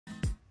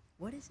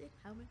What is it?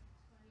 How many?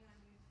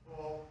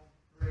 4,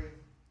 3,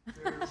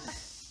 2. And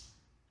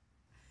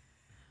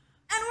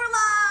we're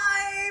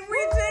live! We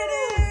did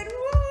it!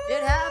 Woo!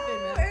 It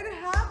happened, man. It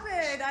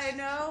happened, I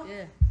know.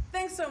 Yeah.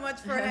 Thanks so much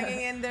for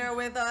hanging in there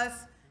with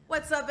us.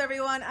 What's up,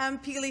 everyone? I'm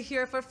Pili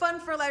here for Fun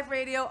for Life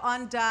Radio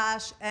on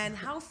Dash. And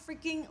how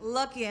freaking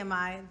lucky am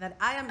I that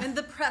I am in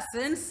the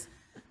presence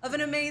of an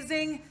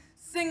amazing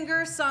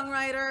singer,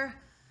 songwriter,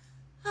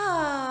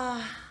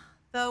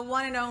 the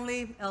one and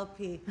only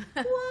LP.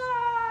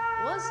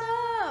 What's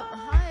up?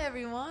 Hi,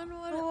 everyone.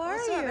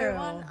 What's up, you?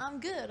 everyone?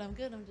 I'm good. I'm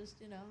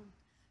just,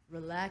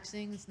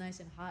 relaxing. It's nice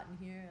and hot in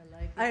here. I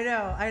like it.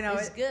 I know.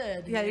 It's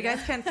good. Yeah, you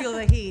guys can't feel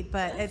the heat,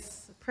 but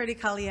it's pretty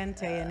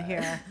caliente in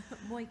here.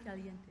 Muy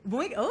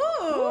caliente.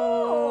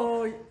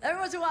 Oh! Every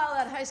once in a while,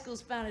 that high school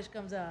Spanish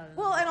comes out.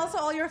 Well, and also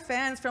all your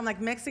fans from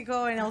like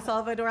Mexico and El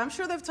Salvador, I'm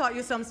sure they've taught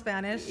you some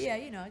Spanish. Yeah,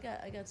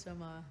 I got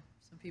some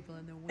people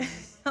in the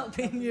wings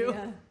Helping you.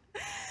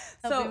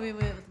 Helping me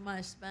with my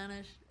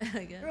Spanish,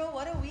 I guess. Girl,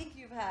 what a week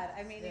you've had.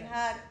 I mean, you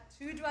had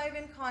 2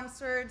 drive-in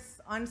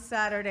concerts on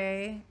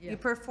Saturday. Yeah. You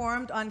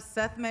performed on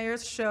Seth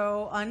Meyer's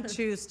show on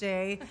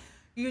Tuesday.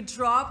 You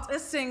dropped a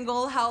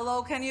single, How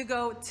Low Can You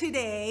Go,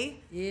 today.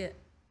 Yeah.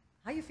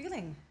 How you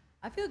feeling?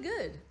 I feel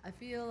good. I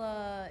feel,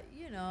 I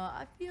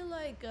feel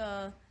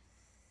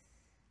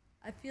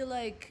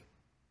like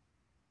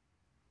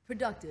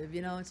productive.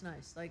 It's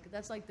nice. Like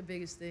that's like the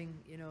biggest thing.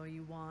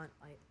 You want.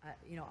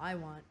 I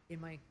want in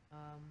my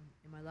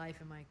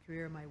life, in my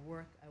career, my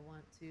work. I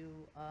want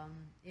to,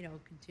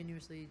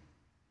 continuously,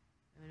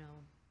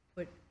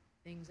 put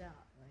things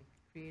out, like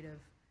creative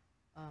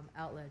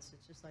outlets.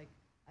 It's just like,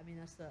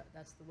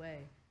 that's the way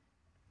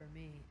for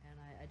me, and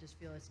I just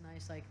feel it's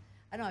nice. Like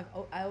I don't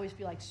know. I always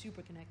feel like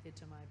super connected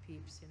to my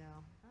peeps.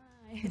 Hi.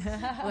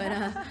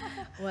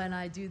 when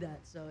I do that.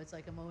 So it's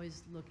like I'm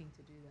always looking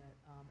to do that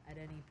at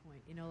any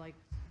point. Like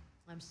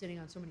I'm sitting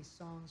on so many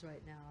songs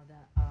right now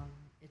that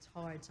it's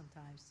hard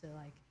sometimes to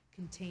like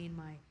contain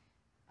my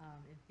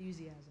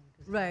enthusiasm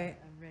because right.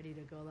 I'm ready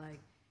to go like,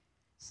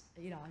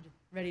 I'm just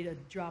ready to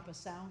drop a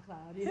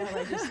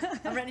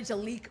SoundCloud. I'm ready to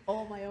leak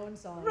all my own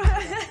songs.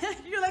 Right.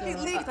 You're like, it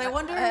leaked. I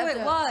wonder who it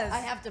was. I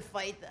have to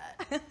fight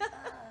that.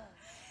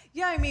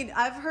 Yeah, I mean,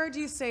 I've heard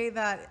you say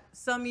that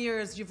some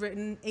years you've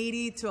written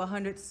 80 to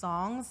 100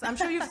 songs. I'm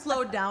sure you've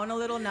slowed down a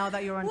little now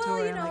that you're on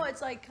tour. Well,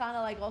 it's like kind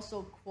of like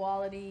also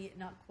quality,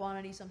 not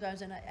quantity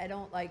sometimes. And I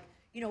don't like,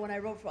 when I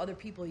wrote for other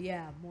people,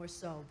 yeah, more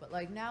so. But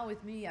like now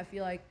with me, I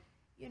feel like,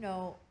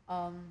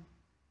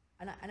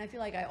 and I feel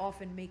like I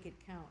often make it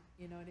count.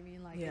 You know what I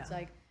mean? Like It's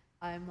like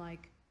I'm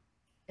like,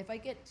 if I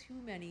get too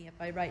many, if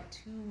I write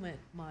too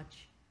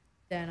much,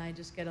 then I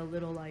just get a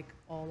little like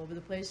all over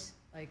the place.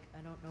 Like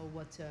I don't know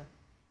what to.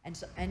 And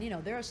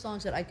there are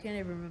songs that I can't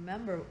even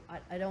remember.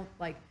 I don't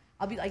like.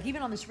 I'll be like,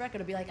 even on this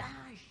record, I'll be like,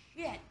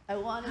 shit, I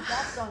wanted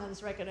that song on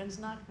this record, and it's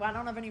not. I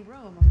don't have any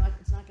room.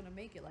 It's not gonna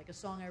make it. Like a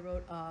song I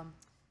wrote,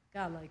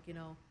 like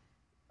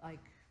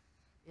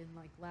in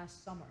like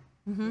last summer.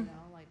 Mm-hmm.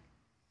 Like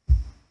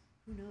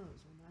who knows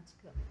when that's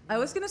coming. I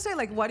was gonna say,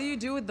 like, what do you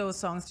do with those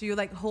songs? Do you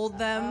like hold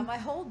them? I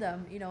hold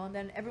them, and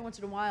then every once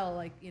in a while,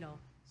 like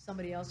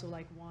somebody else will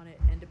like want it,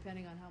 and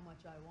depending on how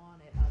much I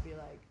want it, I'll be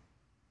like.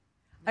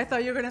 I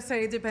thought you were gonna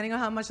say depending on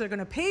how much they're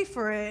gonna pay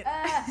for it.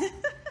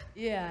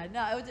 Yeah,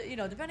 no,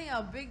 depending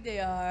how big they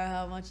are,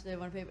 how much they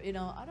want to pay. But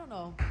I don't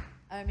know.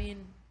 I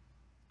mean,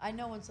 I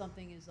know when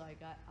something is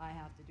like I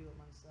have to do it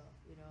myself,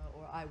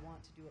 or I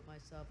want to do it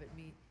myself. It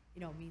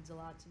means a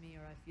lot to me,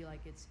 or I feel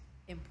like it's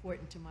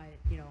important to my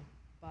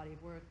body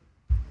of work.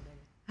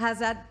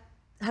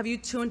 Have you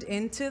tuned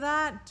into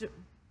that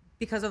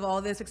because of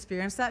all this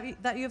experience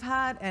that you've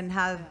had, and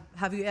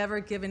have you ever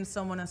given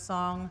someone a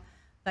song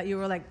that you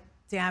were like,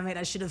 damn it,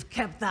 I should have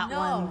kept that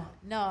one?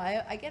 No,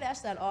 I get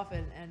asked that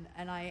often,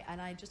 and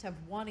I just have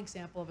one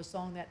example of a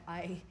song that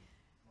I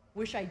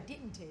wish I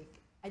didn't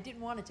take. I didn't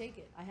want to take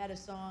it. I had a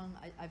song,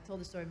 I've told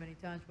this story many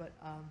times, but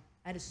I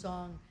had a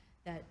song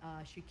that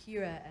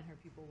Shakira and her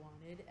people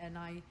wanted, and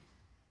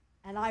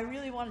I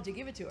really wanted to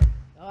give it to her.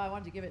 Oh, I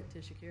wanted to give it to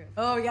Shakira.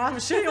 Oh yeah, I'm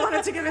sure you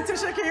wanted to give it to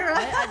Shakira.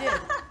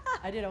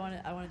 I did.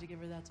 I wanted to give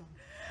her that song,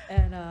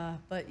 and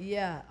but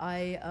yeah,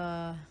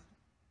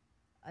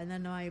 and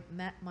then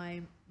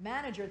my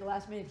manager at the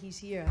last minute, he's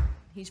here.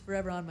 He's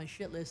forever on my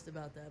shit list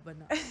about that, but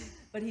no.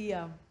 But he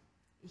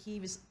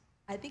was.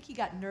 I think he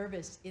got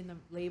nervous in the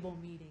label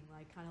meeting,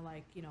 like kind of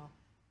like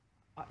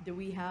do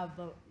we have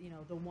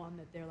the one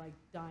that they're like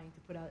dying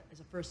to put out as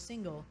a first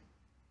single,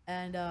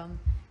 and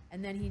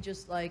then he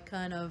just like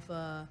kind of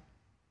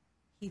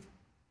he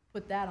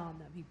put that on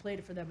them. He played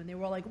it for them, and they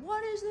were all like,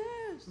 "What is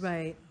this?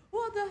 Right.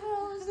 What the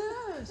hell is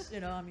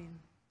this?" I mean,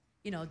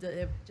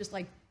 just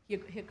like.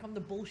 Here come the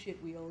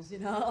bullshit wheels,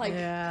 like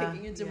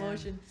kicking into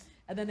motion,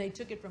 and then they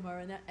took it from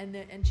her,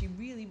 and she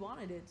really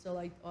wanted it. So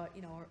like,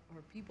 her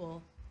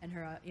people and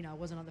her, I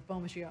wasn't on the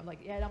phone with Shakira. I'm like,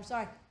 yeah, I'm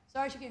sorry,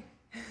 Shakira.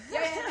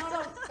 Yeah,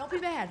 no, don't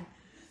be mad.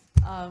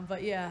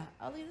 But yeah,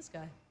 I'll leave this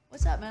guy.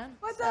 What's up, man?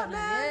 What's up,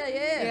 man?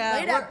 Yeah.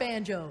 Play that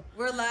banjo.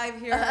 We're live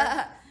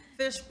here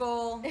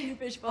Fishbowl,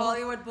 Fishbowl.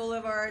 Hollywood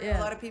Boulevard, Yeah.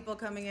 a lot of people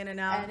coming in and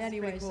out. And It's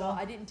anyway, pretty so cool.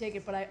 I didn't take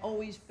it, but I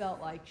always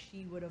felt like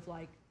she would have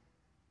like,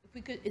 if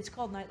we could. It's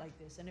called Night Like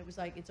This, and it was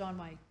like it's on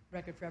my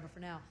record forever for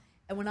now.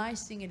 And when I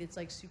sing it, it's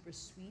like super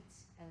sweet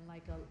and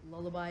like a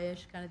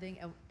lullaby-ish kind of thing.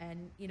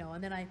 And you know,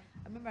 and then I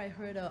remember I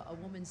heard a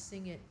woman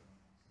sing it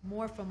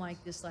more from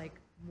like this like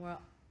more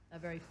a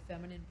very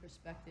feminine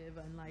perspective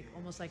and like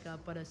almost like a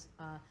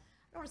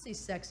I don't want to say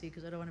sexy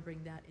because I don't want to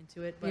bring that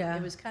into it, but Yeah.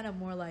 it was kind of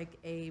more like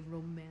a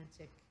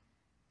romantic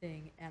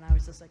thing, and I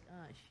was just like,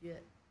 oh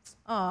shit.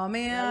 Oh That would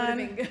man. have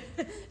been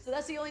good. So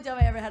that's the only time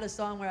I ever had a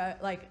song where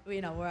I like,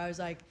 you know, where I was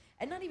like,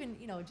 and not even,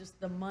 you know, just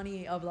the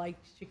money of like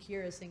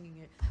Shakira singing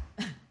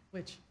it,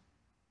 which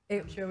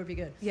I'm sure would be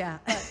good. Yeah.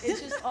 But it's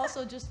just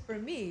also just for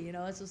me, you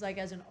know, it's just like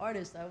as an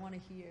artist, I want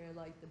to hear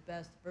like the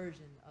best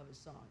version of a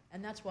song,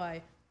 and that's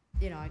why,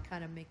 you know, I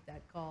kind of make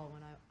that call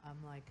when I'm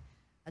like,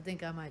 I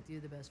think I might do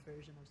the best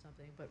version of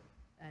something,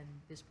 and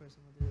this person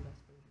will do the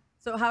best version.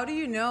 So how do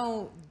you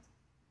know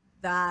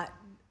that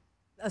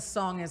a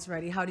song is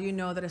ready? How do you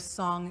know that a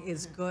song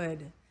is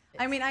good?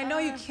 I mean, I know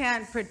you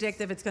can't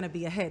predict if it's going to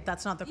be a hit.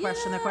 That's not the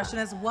question. The Yeah. question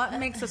is, what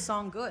makes a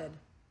song good?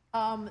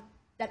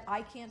 That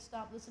I can't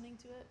stop listening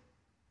to it.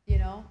 You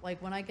know,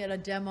 like when I get a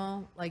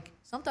demo, like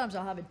sometimes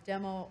I'll have a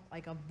demo,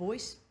 like a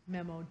voice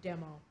memo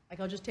demo. Like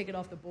I'll just take it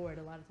off the board.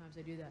 A lot of times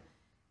I do that.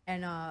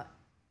 And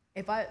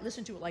if I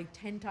listen to it like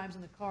 10 times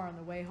in the car on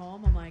the way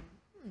home, I'm like,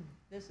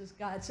 this has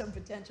got some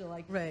potential.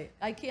 Like, Right.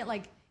 I can't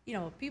like, you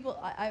know, people,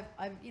 I've,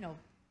 you know,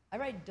 I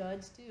write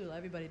duds too.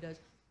 Everybody does.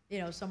 You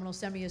know, someone will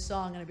send me a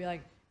song and I'll be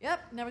like,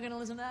 yep, never gonna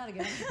listen to that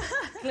again.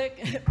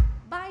 Click,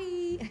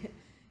 bye.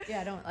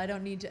 Yeah, I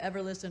don't need to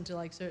ever listen to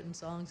like certain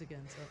songs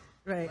again. So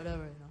Right.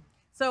 whatever, you know.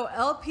 So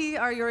LP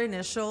are your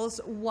initials.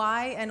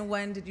 Why and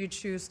when did you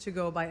choose to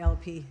go by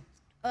LP?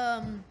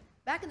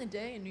 Back in the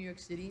day in New York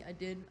City, I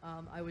did.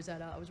 I was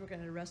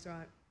working at a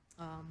restaurant,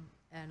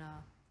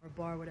 or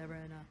bar, whatever,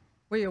 and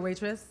Were you a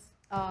waitress?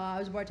 I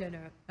was a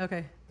bartender.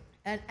 Okay.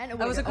 And a I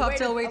was waiter- a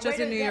cocktail waiter- waitress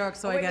in New yeah, York,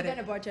 so a I waiter get then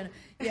it. a bartender.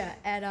 Yeah,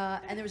 and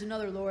there was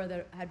another Laura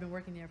that had been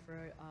working there for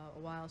a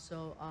while.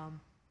 So,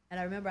 and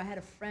I remember I had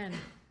a friend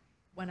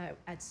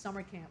at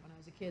summer camp when I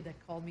was a kid that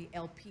called me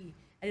LP,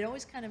 and it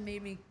always kind of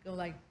made me go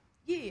like,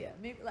 yeah,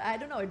 maybe I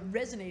don't know, it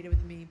resonated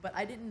with me, but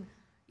I didn't,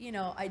 you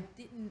know, I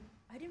didn't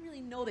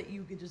really know that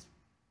you could just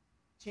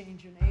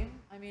change your name.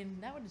 I mean,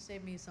 that would have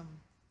saved me some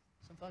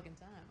fucking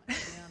time, to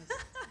be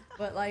honest.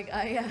 But like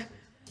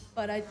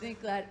but I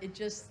think that it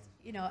just,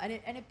 you know, and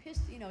it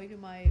pissed, you know,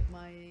 even my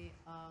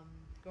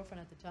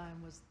girlfriend at the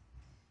time was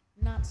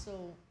not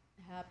so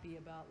happy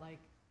about like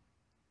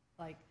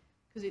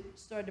because it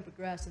started to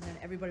progress, and then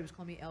everybody was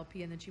calling me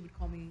LP, and then she would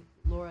call me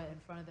Laura in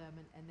front of them,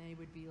 and they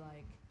would be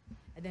like,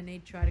 and then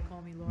they'd try to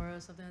call me Laura or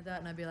something like that,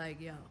 and I'd be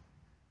like, yo,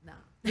 nah.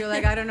 You're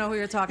like, I don't know who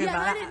you're talking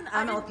Yeah, about. and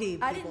I'm LP.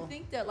 I people. didn't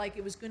think that like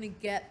it was going to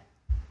get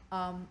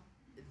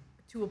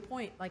to a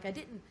point. Like I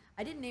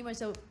didn't name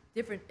myself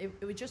different.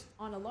 It was just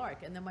on a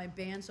lark, and then my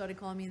band started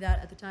calling me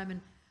that at the time, and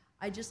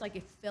I just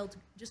like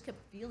just kept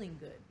feeling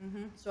good.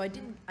 Mm-hmm. So I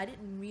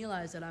didn't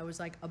realize that I was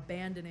like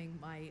abandoning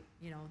my,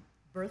 you know,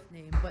 birth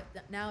name, but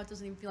now it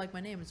doesn't even feel like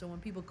my name. And so when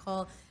people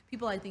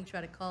I think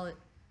try to call it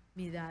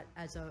me that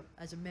as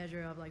a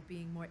measure of like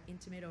being more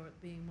intimate or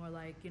being more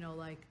like, you know,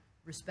 like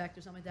respect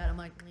or something like that, I'm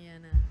like, yeah,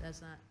 no,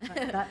 that's not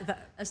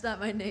that's not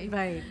my name.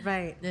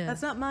 Right. Yeah.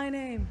 That's not my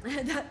name.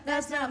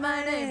 That's not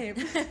my name.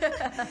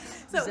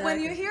 So when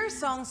you hear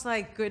songs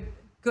like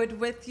Good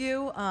With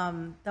You,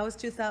 that was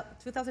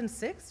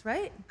 2006,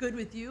 right? Good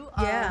With You.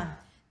 Yeah.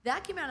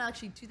 That came out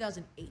actually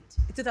 2008.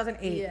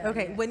 2008. Yeah,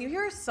 Okay. yeah. When you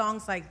hear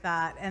songs like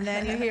that, and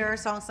then you hear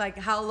songs like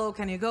How Low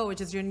Can You Go,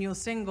 which is your new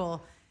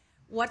single,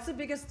 what's the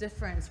biggest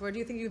difference? Where do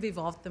you think you've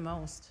evolved the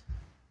most?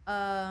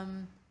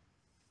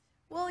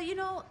 Well, you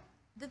know,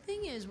 the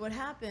thing is, what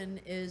happened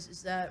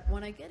is that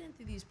when I get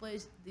into these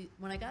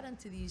when I got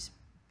into these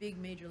big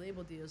major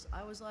label deals,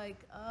 I was like,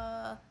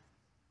 I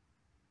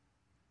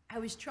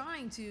was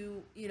trying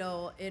to, you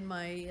know, in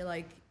my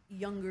like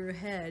younger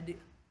head,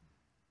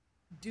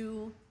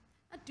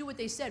 not do what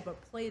they said, but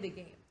play the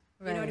game.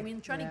 You know what I Right,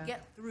 mean? Trying yeah. to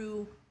get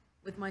through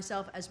with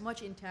myself as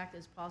much intact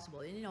as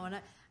possible. And, you know, and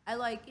I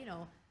like, you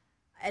know,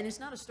 and it's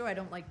not a story. I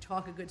don't like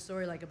talk a good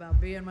story like about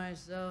being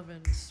myself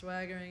and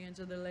swaggering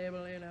into the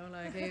label, you know,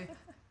 like, hey,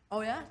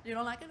 oh yeah, you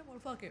don't like it? Well,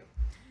 fuck you.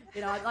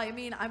 You know, I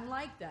mean, I'm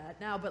like that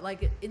now, but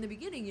like in the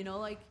beginning, you know,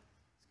 like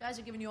these guys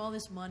are giving you all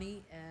this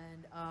money,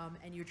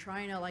 and you're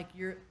trying to like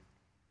you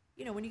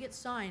know, when you get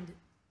signed,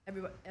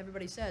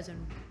 everybody says, and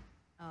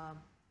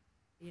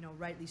you know,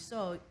 rightly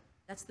so,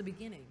 that's the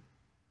beginning.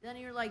 Then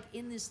you're like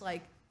in this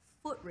like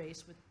foot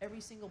race with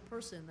every single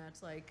person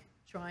that's like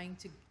trying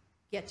to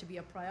get to be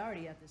a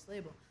priority at this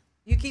label.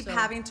 You keep So-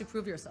 having to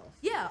prove yourself.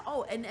 Yeah.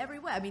 Oh, in every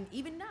way. I mean,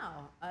 even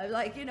now, I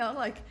like, you know,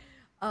 like,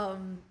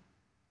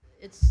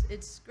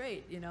 it's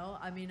great. You know,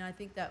 I mean, I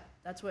think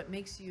that's what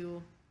makes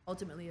you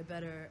ultimately a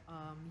better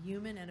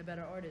human and a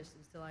better artist,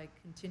 is to like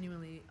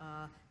continually,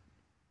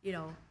 you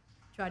know,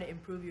 try to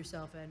improve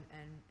yourself and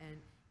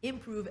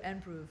improve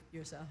and prove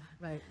yourself.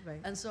 Right.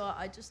 And so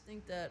I just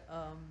think that,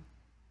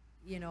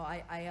 you know,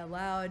 I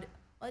allowed,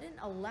 well, I didn't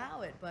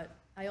allow it, but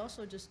I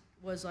also just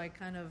was like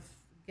kind of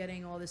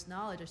getting all this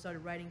knowledge. I started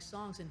writing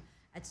songs, and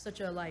at such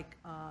a like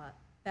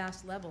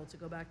fast level, to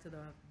go back to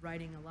the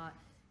writing a lot,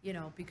 you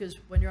know, because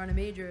when you're on a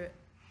major,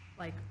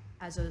 like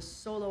as a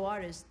solo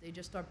artist, they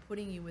just start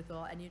putting you with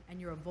all, and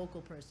you're a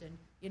vocal person,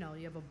 you know,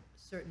 you have a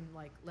certain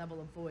like level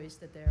of voice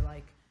that they're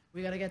like,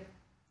 we gotta get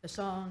the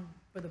song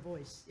for the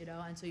voice, you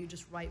know, and so you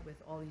just write with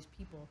all these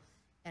people,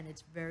 and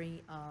it's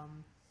very,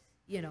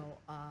 you know,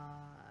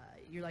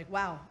 you're like,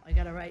 wow, I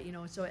gotta write, you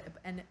know, so,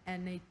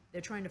 and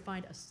they're trying to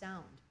find a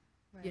sound,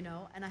 right. You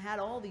know, and I had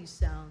all these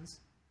sounds.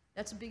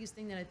 That's the biggest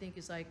thing that I think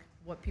is like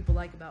what people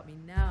like about me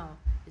now,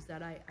 is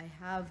that I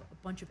have a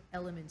bunch of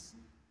elements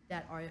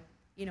that are,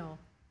 you know,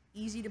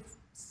 easy to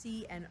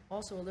see, and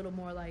also a little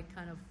more like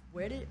kind of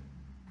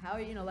how,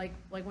 you know, like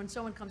when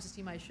someone comes to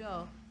see my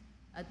show,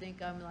 I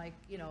think I'm like,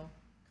 you know,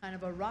 kind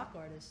of a rock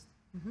artist,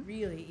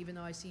 really, even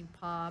though I seem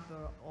pop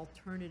or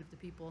alternative to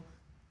people.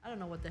 I don't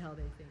know what the hell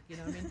they think, you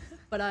know what I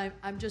mean?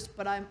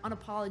 But I'm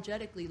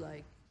unapologetically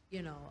like,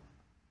 you know,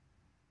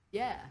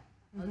 yeah,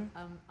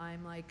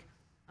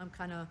 I'm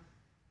kind of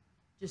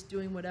just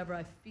doing whatever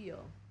I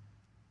feel.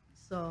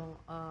 So,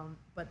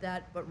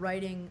 but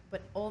writing,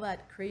 but all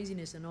that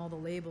craziness and all the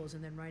labels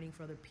and then writing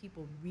for other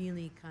people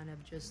really kind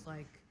of just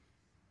like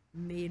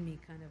made me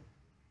kind of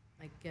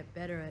like get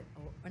better at,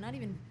 or not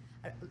even,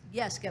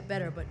 yes, get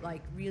better, but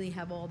like really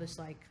have all this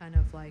like kind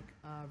of like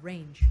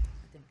range,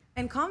 I think.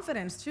 And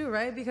confidence too,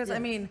 right? Because yeah. I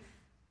mean,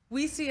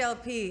 we see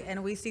LP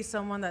and we see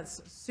someone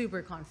that's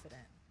super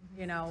confident.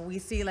 You know, we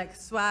see like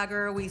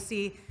swagger, we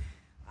see,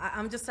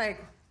 I'm just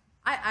like,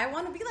 I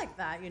want to be like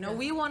that, you know. Yeah.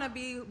 We want to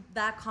be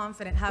that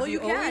confident. Have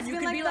you always been like that? You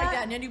can be like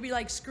that, and then you'd be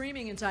like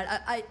screaming inside.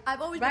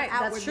 I've always been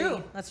outwardly. That's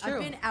true. That's true.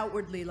 I've been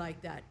outwardly like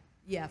that,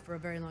 yeah, for a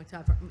very long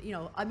time. You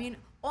know, I mean,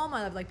 all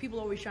my life, like people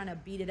always trying to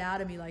beat it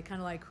out of me, like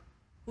kind of like,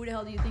 who the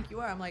hell do you think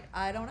you are? I'm like,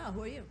 I don't know.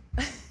 Who are you?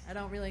 I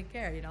don't really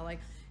care, you know. Like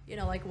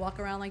walk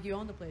around like you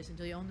own the place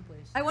until you own the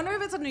place. I wonder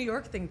if it's a New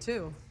York thing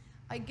too.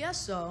 I guess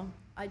so.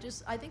 I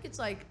think it's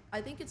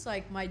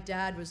like my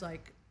dad was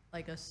like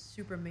a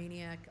super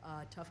maniac,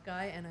 tough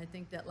guy, and I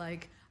think that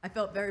like I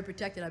felt very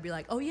protected. I'd be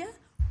like, oh yeah,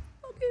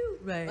 fuck you,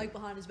 right? Like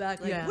behind his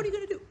back, like, yeah. What are you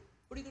gonna do?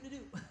 What are you gonna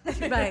do?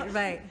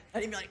 right.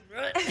 And he'd be like,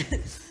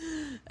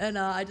 and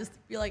I just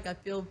feel like I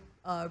feel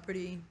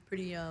pretty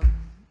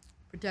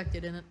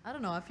protected, and I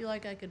don't know. I feel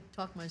like I could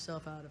talk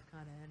myself out of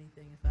kind of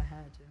anything if I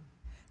had to.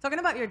 Talking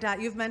about your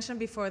dad, you've mentioned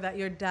before that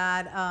your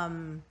dad,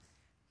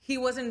 he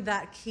wasn't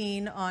that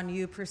keen on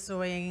you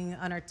pursuing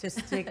an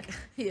artistic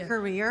yeah.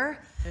 career.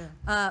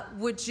 Yeah.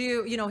 Would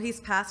you, you know,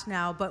 he's passed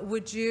now, but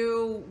would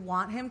you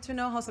want him to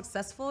know how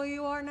successful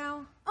you are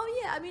now?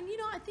 Oh yeah, I mean, you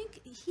know, I think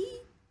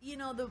he, you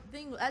know, the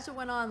thing as it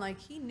went on, like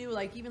he knew,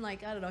 like even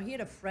like I don't know, he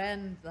had a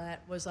friend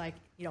that was like,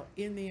 you know,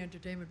 in the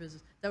entertainment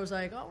business that was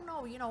like, oh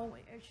no, you know,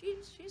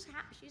 she's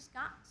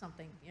got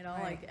something, you know,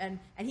 right. Like and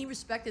he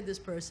respected this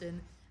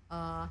person,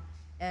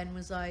 and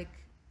was like,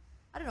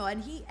 I don't know,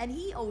 and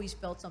he always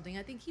felt something.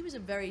 I think he was a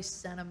very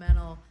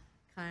sentimental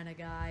kind of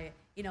guy,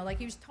 you know, like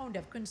he was tone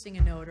deaf, couldn't sing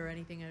a note or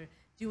anything or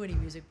do any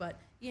music, but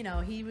you know,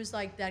 he was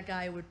like that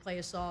guy who would play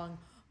a song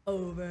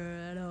over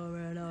and over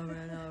and over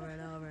and over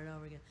and over and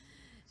over again.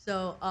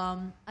 So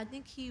I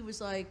think he was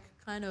like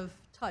kind of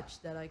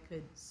touched that I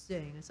could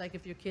sing. It's like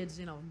if your kid's,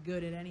 you know,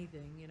 good at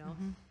anything, you know,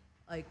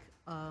 like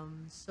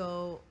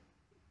so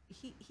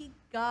he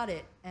got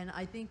it, and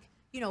I think,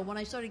 you know, when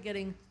I started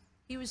getting,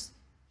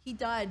 he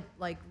died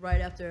like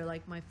right after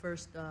like my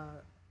first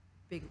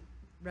big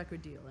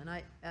record deal, and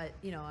I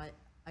you know, I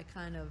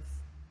kind of,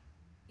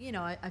 you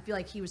know, I feel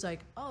like he was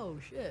like, oh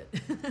shit,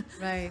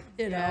 right,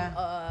 you know,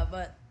 yeah.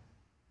 But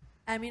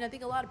I mean, I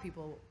think a lot of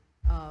people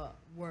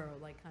were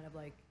like kind of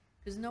like,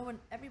 because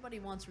everybody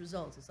wants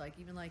results. It's like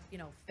even like, you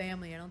know,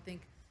 family. I don't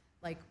think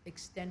like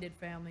extended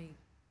family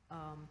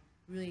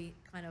really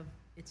kind of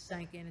it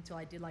sank in until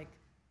I did like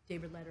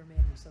David Letterman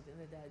or something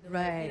like that. They're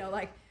right.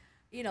 Like,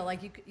 you know, like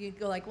you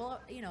go like, well,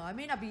 you know, I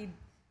may not be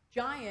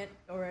giant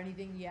or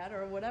anything yet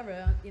or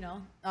whatever, you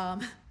know,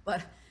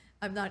 but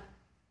I'm not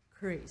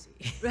crazy.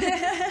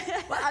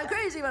 Well, I'm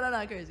crazy, but I'm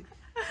not crazy.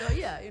 So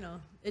yeah, you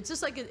know, it's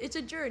just like it's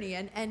a journey,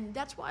 and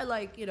that's why,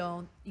 like, you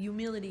know,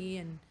 humility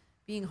and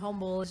being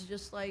humble is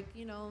just like,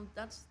 you know,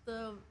 that's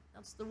the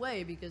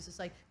way, because it's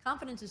like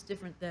confidence is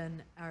different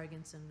than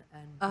arrogance and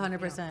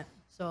 100%. You know,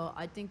 so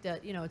I think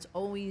that, you know,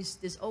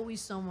 there's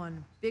always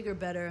someone bigger,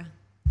 better.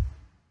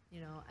 You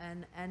know,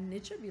 and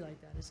it should be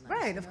like that. It's nice.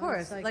 Right, of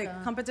course.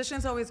 Like competition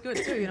is always good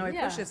too. You know, it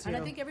pushes you. And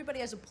I think everybody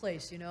has a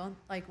place. You know,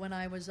 like when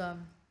I was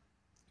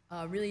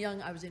really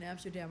young, I was in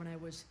Amsterdam and I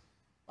was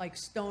like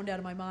stoned out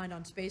of my mind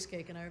on Space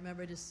Cake, and I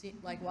remember just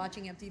like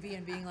watching MTV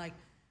and being like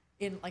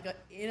in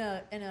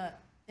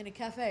a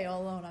cafe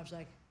all alone. I was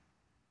like,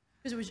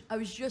 because I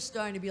was just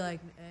starting to be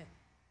like,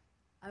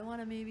 I want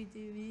to maybe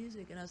do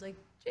music, and I was like,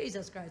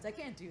 Jesus Christ, I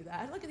can't do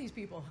that. Look at these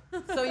people.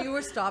 So you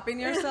were stopping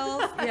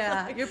yourself?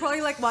 Yeah. You're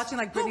probably like watching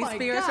like Britney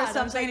Spears or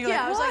something. Like, and you're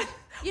I was like,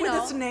 you know,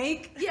 with a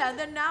snake. Yeah. And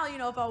then now, you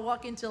know, if I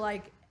walk into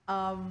like,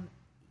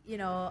 you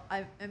know,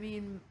 I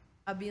mean,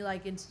 I'll be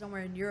like in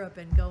somewhere in Europe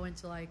and go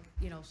into like,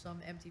 you know, some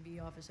MTV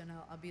office and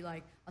I'll be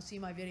like, I'll see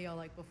my video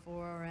like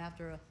before or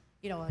after a,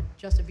 you know, a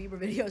Justin Bieber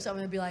video or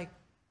something and be like,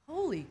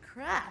 holy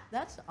crap,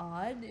 that's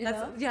odd. You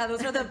know? Yeah,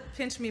 those are the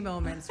pinch me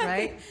moments,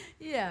 right?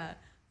 Yeah.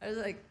 I was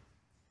like,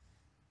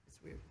 it's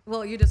weird.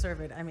 Well, you deserve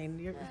it. I mean,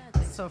 you're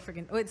so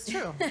freaking, oh, it's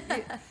true.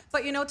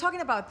 But, you know, talking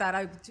about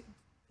that,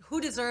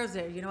 who deserves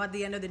it, you know, at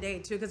the end of the day,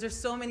 too? Because there's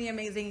so many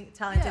amazing,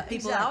 talented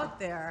people out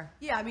there.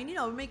 Yeah, I mean, you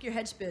know, make your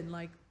head spin.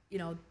 Like, you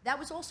know, that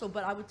was also,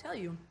 but I would tell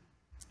you,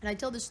 and I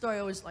tell this story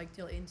always like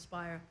to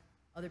inspire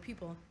other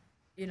people,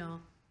 you know,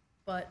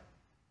 but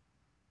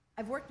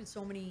I've worked with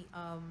so many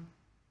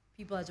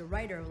people as a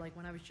writer, like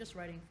when I was just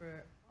writing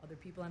for other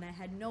people, and I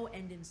had no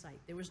end in sight.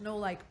 There was no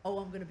like, oh,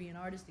 I'm going to be an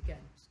artist again.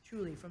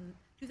 Truly, from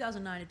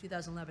 2009 to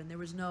 2011, there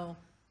was no...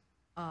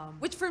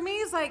 Which for me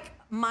is like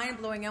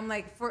mind-blowing. I'm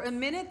like, for a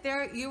minute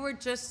there, you were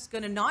just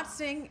going to not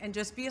sing and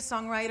just be a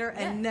songwriter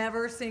and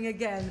never sing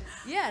again.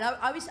 Yeah,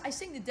 and I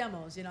sing the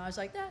demos, you know. I was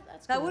like,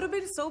 that's that cool. would have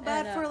been so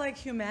bad for like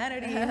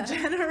humanity in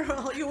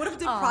general. You would have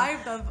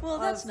deprived of. Well,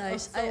 that's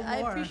nice. So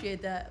I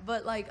appreciate that.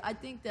 But like, I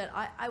think that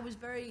I was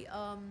very,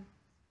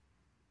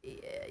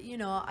 you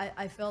know,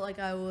 I felt like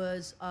I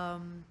was,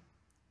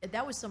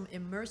 that was some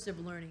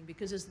immersive learning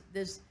because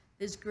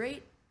there's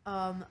great,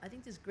 I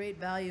think there's great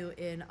value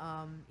in,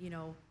 you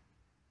know,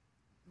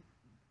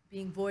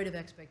 being void of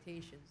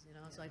expectations. You know,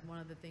 it's like one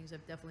of the things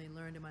I've definitely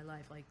learned in my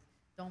life. Like,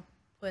 don't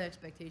put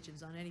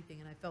expectations on anything.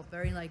 And I felt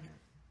very like,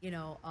 you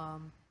know,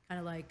 kind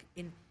of like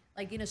in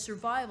a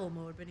survival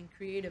mode, but in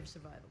creative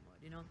survival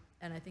mode. You know,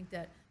 and I think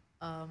that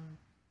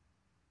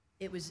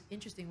it was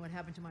interesting what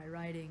happened to my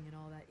writing and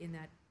all that in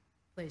that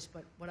place.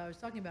 But what I was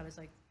talking about is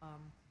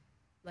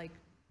like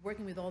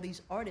working with all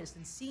these artists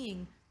and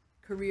seeing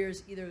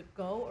careers either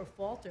go or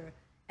falter,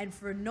 and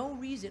for no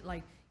reason.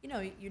 Like, you know,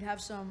 you'd have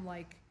some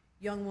like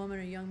young woman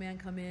or young man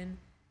come in,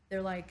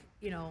 they're like,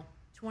 you know,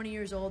 20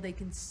 years old, they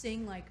can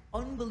sing like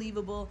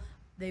unbelievable,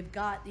 they've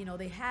got, you know,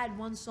 they had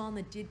one song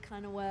that did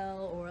kind of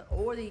well,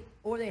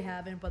 or they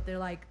haven't, but they're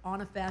like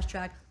on a fast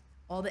track.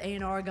 All the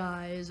A&R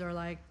guys are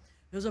like,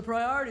 there's a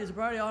priority,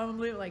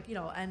 unbelievable, like, you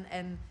know,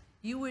 and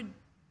you would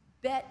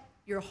bet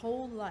your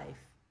whole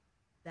life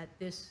that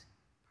this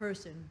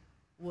person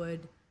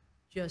would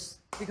just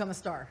become a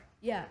star.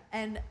 Yeah,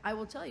 and I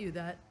will tell you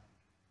that,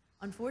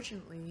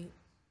 unfortunately,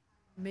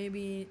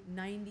 maybe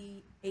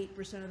 98%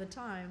 of the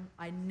time,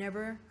 I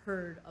never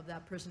heard of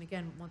that person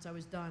again once I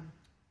was done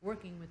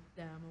working with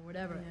them or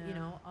whatever, you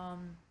know,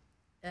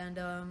 and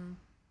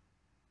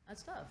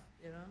that's tough,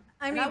 you know.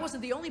 I mean, I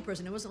wasn't the only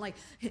person. It wasn't like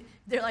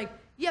they're like,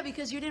 yeah,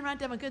 because you didn't write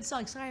them a good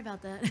song. Sorry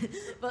about that.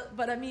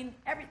 but I mean,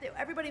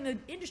 everybody in the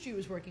industry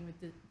was working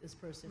with this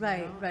person. Right,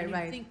 you know? right, and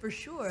right. You think for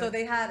sure. So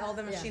they had all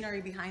the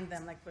machinery behind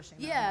them, like pushing.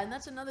 Yeah, them. and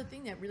that's another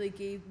thing that really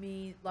gave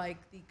me like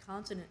the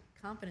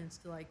confidence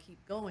to like keep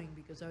going,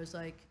 because I was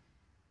like,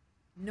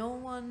 no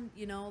one,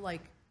 you know,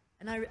 like,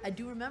 and I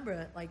do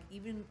remember like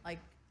even like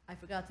I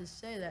forgot to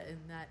say that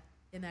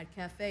in that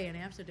cafe in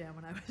Amsterdam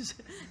when I was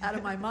out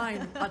of my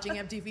mind watching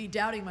MTV,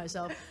 doubting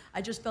myself.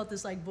 I just felt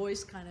this like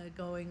voice kind of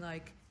going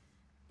like,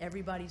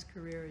 everybody's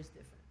career is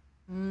different.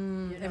 You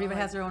know, everybody like,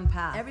 has their own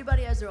path.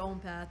 Everybody has their own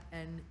path,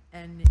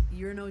 and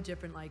you're no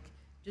different. Like,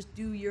 just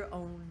do your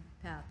own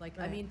path. Like,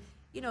 right. I mean,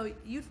 you know,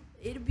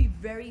 it'd be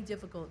very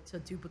difficult to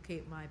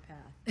duplicate my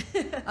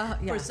path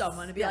for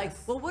someone to be like,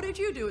 well, what did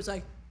you do? It's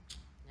like,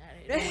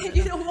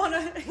 you don't want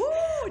to.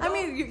 I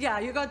mean, you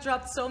got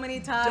dropped so many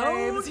times.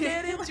 Don't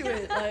get into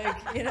it. Like,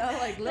 you know,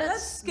 like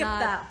let's skip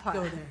that part.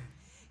 Go there.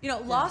 You know,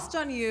 Lost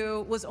on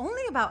You was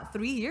only about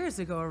 3 years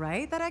ago,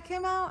 right? That it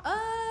came out.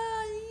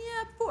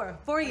 Yeah,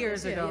 4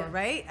 years ago,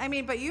 right? I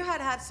mean, but you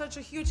had such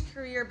a huge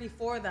career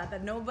before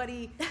that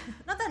nobody,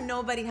 not that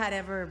nobody had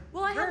ever.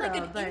 Well, I had like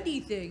an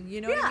indie thing,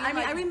 you know. Yeah, what I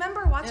mean, I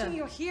remember watching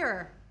you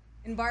here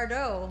in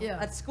Bordeaux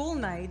at school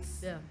nights.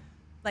 Yeah.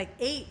 Like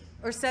 8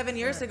 or 7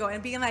 years ago,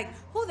 and being like,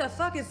 who the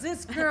fuck is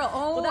this girl?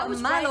 Oh, well, that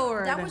was my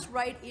lord. That was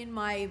right in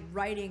my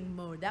writing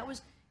mode. That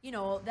was, you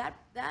know,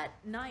 that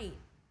night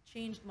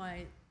changed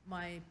my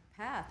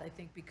path, I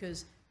think,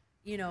 because,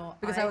 you know,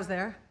 because I was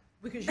there.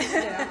 Because you were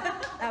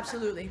there,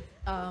 absolutely.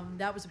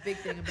 That was a big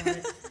thing about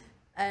it,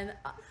 and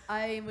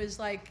I was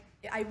like,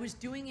 I was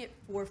doing it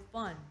for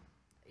fun,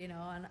 you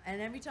know,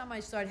 and every time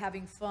I started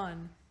having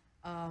fun,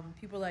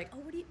 people were like, oh,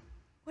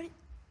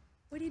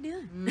 what are you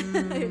doing?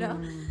 You know,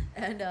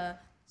 and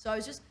so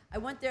I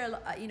went there,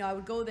 you know, I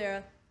would go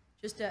there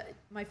just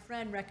my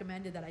friend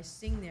recommended that I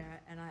sing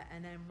there,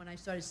 and then when I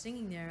started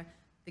singing there,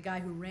 the guy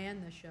who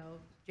ran the show,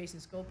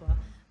 Jason Scopa,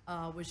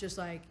 was just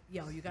like,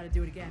 yo, you got to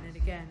do it again and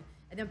again.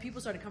 And then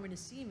people started coming to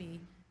see me,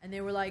 and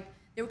they were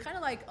kind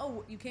of like,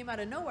 oh, you came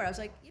out of nowhere. I was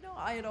like, you know,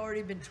 I had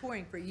already been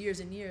touring for years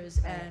and years,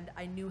 and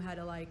I knew how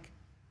to like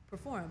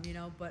perform, you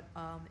know, but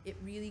it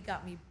really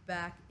got me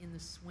back in the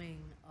swing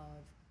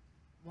of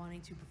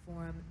wanting to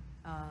perform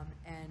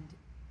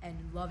and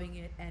loving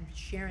it and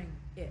sharing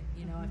it,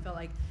 you know. I felt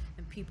like,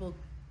 and people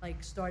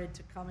like started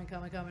to come,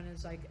 and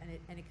it's like,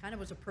 and it kind of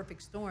was a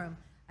perfect storm.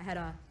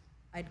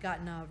 I'd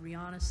gotten a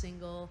Rihanna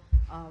single.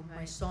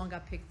 My song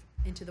got picked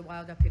Into the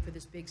Wild got picked for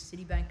this big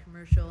Citibank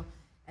commercial,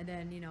 and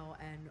then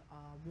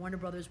Warner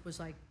Brothers was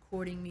like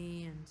courting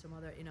me and some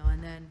other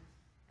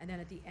and then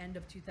at the end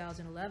of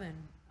 2011,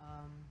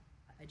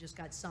 I just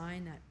got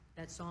signed.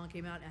 That song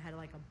came out and I had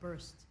like a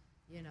burst,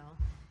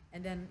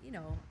 and then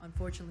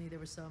unfortunately there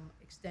were some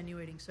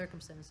extenuating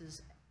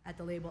circumstances at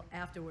the label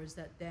afterwards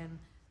that then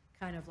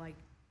kind of like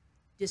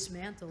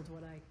dismantled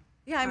what I.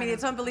 Yeah, I mean,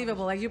 it's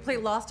unbelievable. Like, you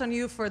played Lost on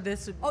You for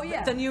this,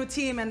 the new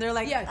team, and they're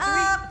like,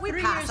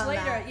 three years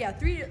later, yeah,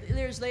 3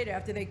 years later,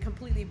 after they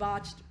completely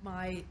botched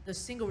the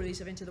single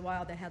release of Into the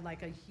Wild that had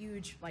like a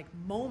huge like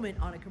moment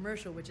on a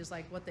commercial, which is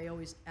like what they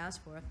always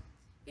ask for,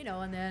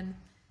 and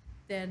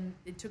then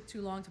it took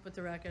too long to put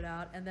the record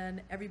out, and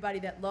then everybody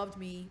that loved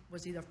me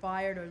was either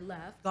fired or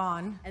left,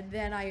 gone, and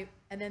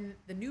then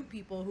the new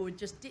people who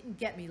just didn't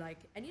get me, like,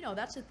 and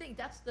that's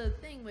the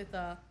thing with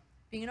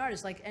being an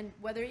artist, like, and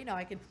whether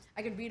I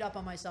could read up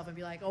on myself and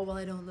be like, oh well,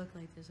 I don't look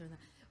like this or that,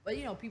 but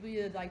people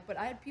either like, but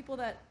I had people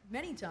that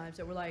many times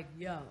that were like,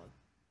 yo,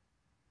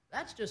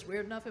 that's just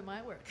weird enough, it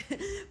might work.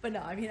 But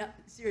no, I mean,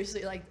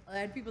 seriously, like, I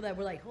had people that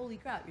were like, holy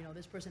crap,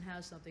 this person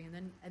has something,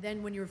 and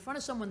then when you're in front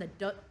of someone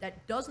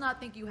that does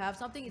not think you have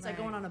something, it's like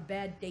going on a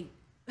bad date.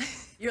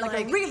 You're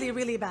like a really,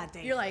 really bad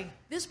date. You're like,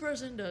 this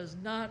person does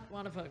not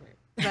want to fuck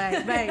me.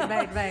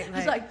 Right.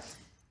 It's like,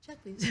 check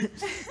please.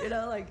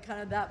 Like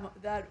kind of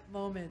that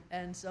moment.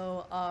 And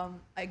so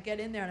I get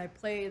in there and I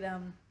play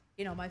them.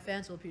 My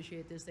fans will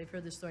appreciate this. They've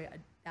heard this story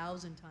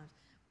 1,000 times.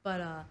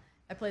 But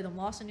I play them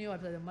Lost in You, I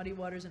play them Muddy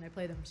Waters, and I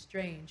play them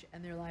Strange.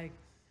 And they're like,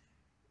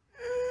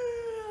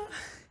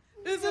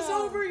 is this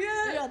over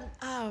yet?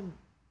 Yeah,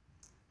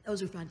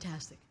 those were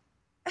fantastic.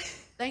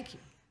 Thank you.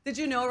 Did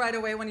you know right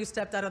away when you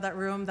stepped out of that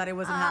room that it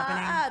wasn't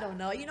happening? I don't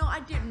know. I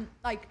didn't,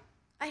 like,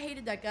 I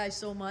hated that guy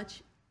so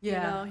much.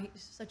 Yeah.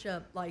 He's such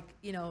a, like,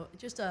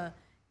 just a,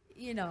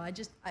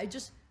 I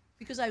just,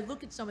 because I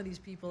look at some of these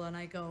people and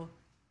I go,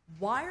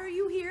 why are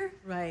you here?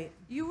 Right.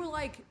 You were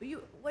like,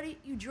 you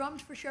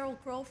drummed for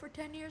Sheryl Crow for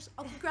 10 years?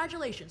 Oh,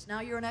 congratulations. Now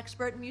you're an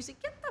expert in music.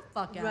 Get the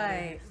fuck out of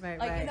here. Right.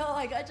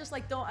 Like, I just,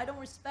 like, I don't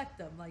respect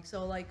them. Like,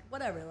 so, like,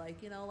 whatever. Like,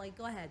 like,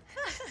 go ahead.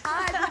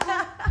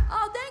 Hi.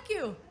 Oh, thank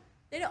you.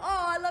 Oh,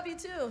 I love you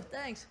too.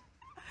 Thanks.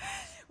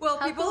 Well,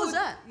 how people cool is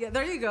that? Yeah,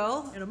 there you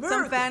go. In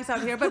America. Some fans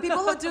out here. But people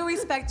who do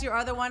respect you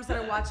are the ones that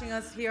are watching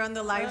us here on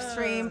the live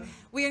stream.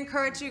 We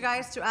encourage you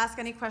guys to ask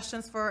any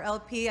questions for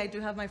LP. I do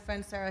have my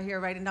friend Sarah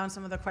here writing down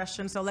some of the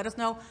questions. So let us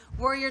know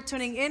where you're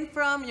tuning in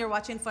from. You're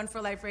watching Fun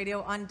for Life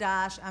Radio on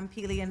Dash. I'm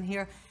Pili, and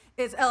here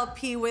is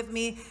LP with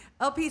me.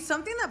 LP,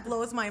 something that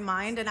blows my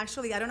mind, and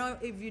actually, I don't know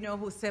if you know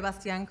who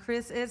Sebastian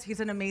Chris is. He's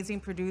an amazing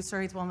producer.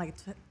 He's won like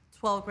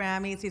 12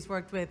 Grammys. He's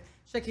worked with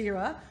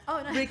Shakira,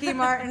 nice. Ricky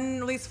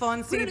Martin, Luis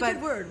Fonsi. Put in a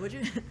good word, would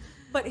you?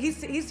 But he's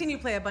seen you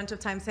play a bunch of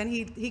times, and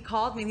he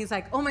called me and he's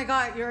like, oh my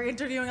God, you're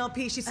interviewing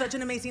LP. She's such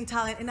an amazing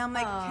talent. And I'm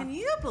like, can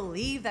you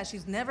believe that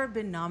she's never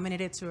been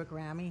nominated to a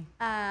Grammy?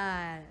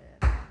 I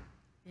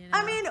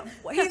mean,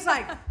 he's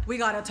like, we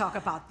got to talk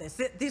about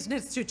this. This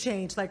needs to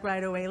change like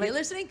right away. Like, are you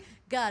listening?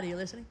 God, are you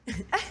listening?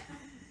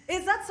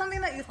 Is that something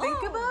that you think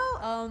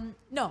about?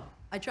 No,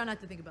 I try not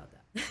to think about that.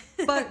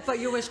 But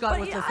you wish God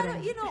was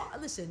listening.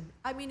 Listen,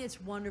 I mean, it's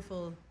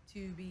wonderful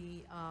to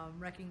be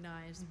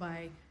recognized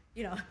by,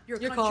 your your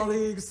country,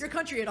 colleagues, your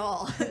country at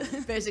all,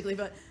 basically.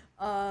 But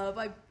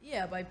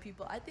by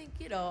people. I think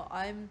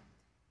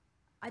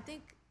I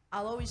think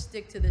I'll always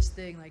stick to this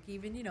thing. Like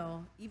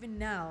even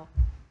now,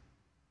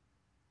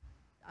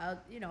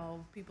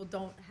 people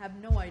don't have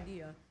no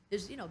idea.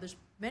 There's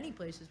many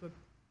places where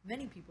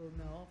many people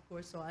know, of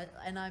course. So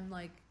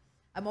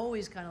I'm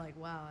always kind of like,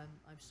 wow,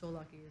 I'm so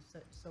lucky. It's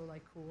so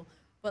like cool.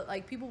 But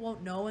like people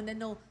won't know, and then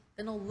they'll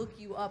look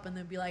you up and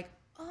they'll be like,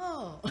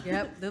 oh.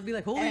 Yep. They'll be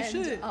like, holy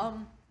shit.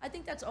 I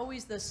think that's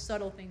always the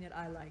subtle thing that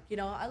I like.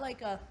 I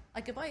like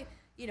if I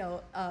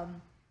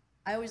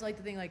I always like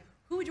to think like,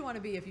 who would you want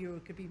to be if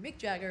you could be Mick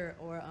Jagger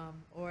or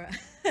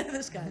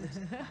this guy?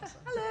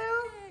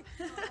 Hello.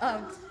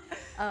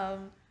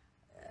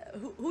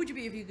 Who would you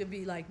be if you could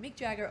be like Mick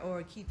Jagger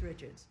or Keith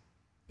Richards?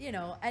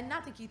 And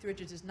not that Keith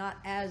Richards is not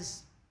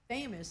as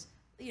famous,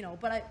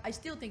 but I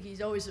still think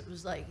he's always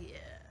was like,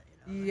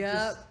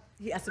 Yep.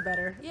 He has a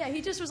better. Yeah, he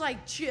just was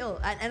like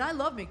chill, and I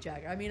love Mick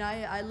Jagger. I mean,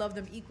 I love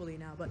them equally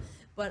now,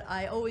 but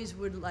I always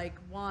would like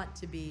want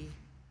to be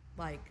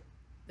like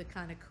the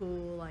kind of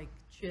cool, like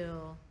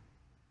chill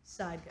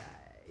side guy.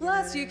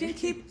 Plus, you can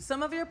keep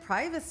some of your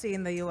privacy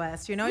in the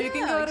U.S. You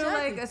can go to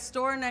like a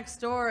store next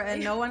door,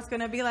 and no one's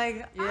gonna be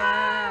like,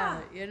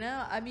 I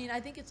mean, I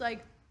think it's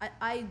like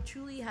I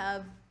truly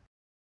have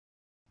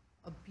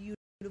a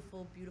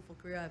beautiful, beautiful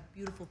career. I have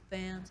beautiful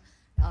fans.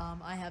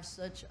 I have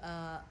such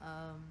I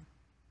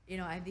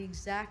have the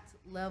exact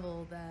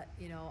level that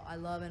I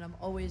love, and I'm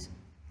always,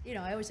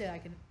 I always say I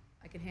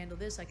can handle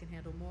this, I can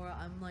handle more.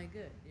 I'm like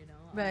good,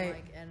 Right.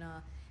 I'm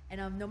like,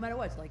 and no matter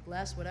what, it's like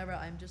less, whatever.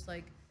 I'm just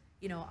like,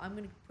 I'm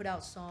gonna put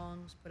out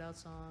songs,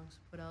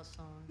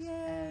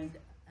 Yay.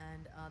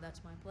 and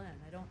that's my plan.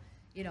 I don't,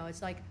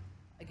 it's like,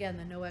 again,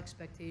 the no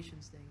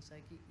expectations things.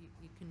 Like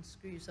you can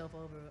screw yourself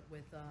over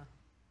with,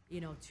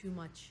 too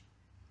much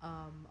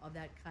of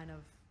that kind of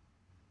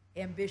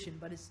ambition.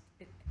 But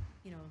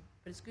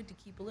but it's good to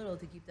keep a little,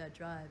 to keep that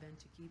drive, and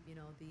to keep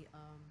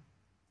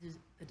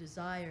a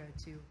desire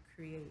to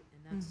create,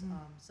 and that's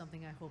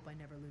something I hope I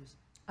never lose.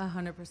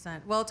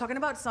 100%. Well, talking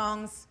about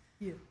songs,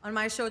 on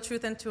my show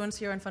Truth and Tunes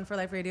here on Fun for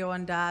Life Radio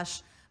on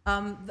Dash,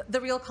 the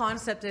real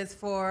concept is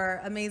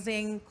for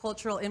amazing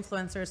cultural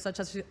influencers such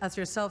as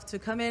yourself to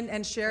come in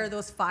and share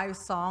those 5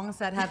 songs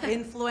that have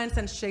influenced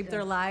and shaped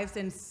their lives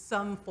in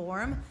some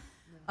form.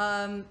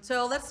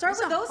 So let's start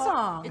with those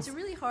songs. It's a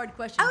really hard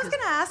question. I was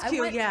going to ask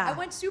you, I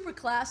went super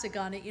classic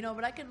on it,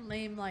 but I can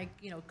name like,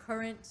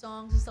 current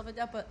songs and stuff like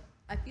that. But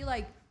I feel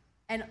like,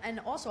 and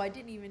also I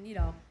didn't even,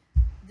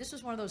 this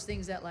was one of those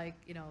things that like,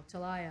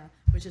 Talaya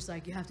was just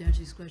like, you have to answer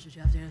these questions,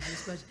 you have to answer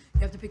these questions,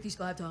 you have to pick these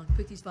 5 songs,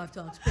 pick these 5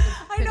 songs.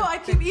 I know, I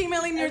keep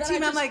emailing your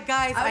team, I'm like,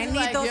 guys, I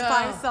need those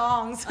 5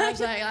 songs. I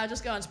was like, I'll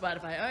just go on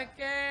Spotify.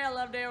 Okay, I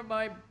love David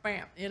Bowie,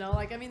 bam.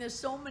 There's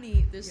so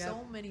many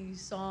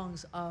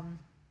songs, but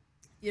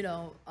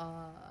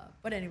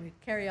anyway,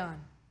 carry on.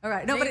 All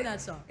right, no, but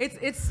that song.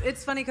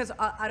 It's funny because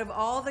out of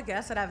all the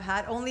guests that I've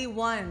had, only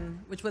one,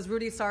 which was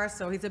Rudy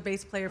Sarso, he's a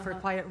bass player for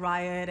Quiet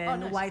Riot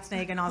and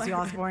Whitesnake and Ozzy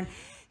Osbourne.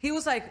 He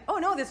was like, "Oh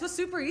no, this was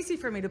super easy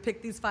for me to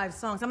pick these 5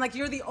 songs." I'm like,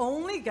 "You're the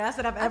only guest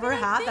that I've ever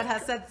had that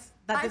has said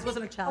that this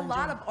wasn't a challenge." A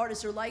lot of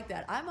artists are like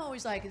that. I'm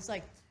always like, it's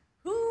like,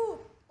 who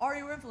are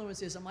your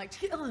influences? I'm like,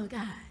 oh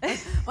god,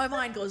 my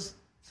mind goes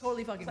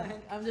totally fucking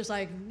blank. I'm just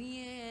like,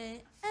 yeah.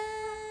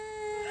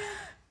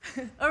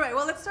 All right,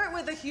 well, let's start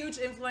with a huge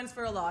influence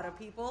for a lot of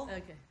people.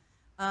 Okay.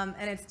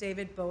 And it's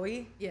David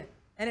Bowie. Yeah.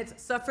 And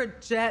it's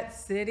Suffragette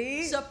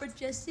City.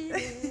 Suffragette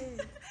City.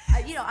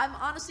 I'm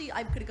honestly,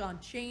 I could have gone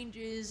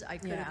Changes. I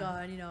could have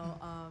gone,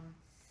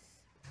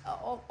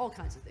 all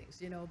kinds of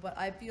things, But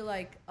I feel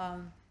like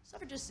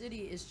Suffragette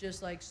City is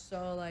just like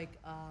so like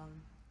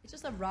it's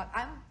just a rock.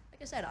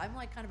 Like I said, I'm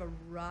like kind of a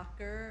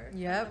rocker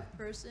kind of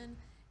person,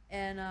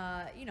 and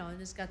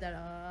and it's got that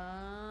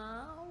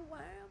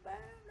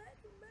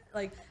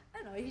like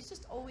I don't know. He's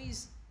just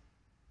always.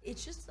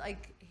 It's just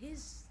like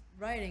his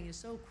writing is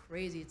so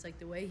crazy. It's like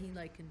the way he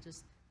like can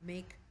just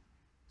make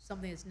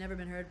something that's never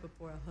been heard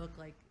before a hook,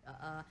 like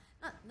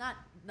not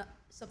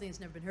something that's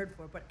never been heard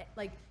before, but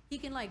like he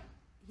can like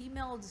he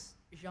melds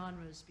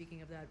genres.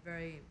 Speaking of that,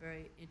 very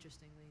very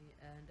interestingly,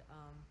 and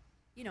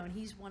and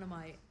he's one of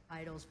my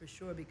idols for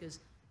sure because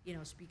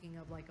speaking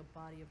of like a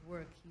body of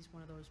work, he's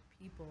one of those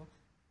people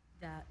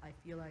that I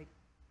feel like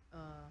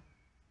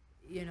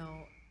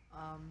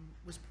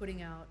was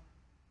putting out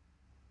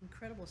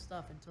incredible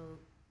stuff until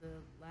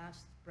the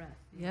last breath.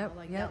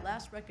 That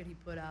last record he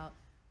put out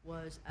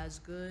was as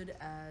good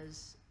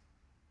as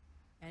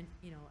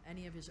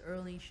any of his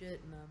early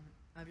shit, and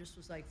I just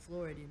was like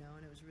floored, and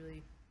it was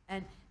really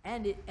and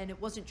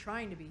it wasn't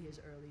trying to be his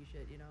early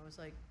shit, it was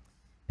like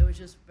it was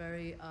just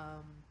very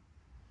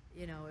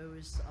it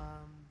was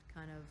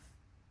kind of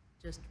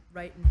just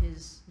right in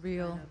his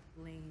real kind of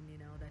lane,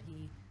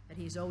 that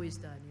he's always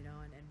done,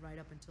 and right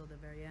up until the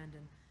very end,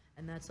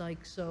 and that's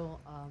like so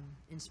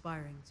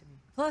inspiring to me.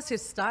 Plus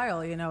his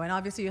style, and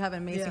obviously you have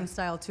an amazing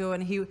style too.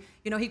 And he,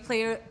 he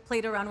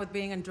played around with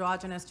being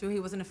androgynous too. He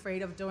wasn't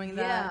afraid of doing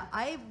that.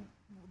 Yeah,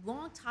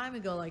 long time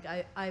ago, like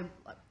I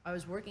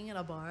was working at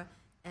a bar,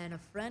 and a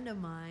friend of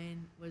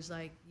mine was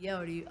like,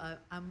 "Yo,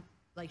 I'm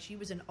like," she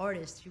was an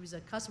artist. She was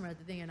a customer at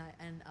the thing, and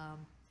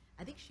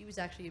I think she was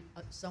actually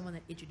someone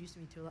that introduced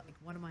me to like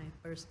one of my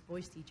first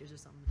voice teachers or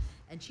something.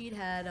 And she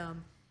had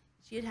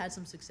had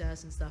some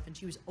success and stuff, and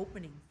she was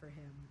opening for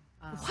him.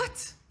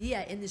 What?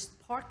 Yeah, in this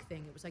park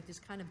thing. It was like this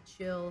kind of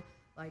chill,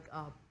 like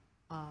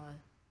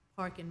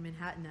park in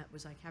Manhattan that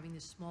was like having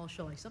this small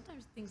show. Like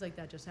sometimes things like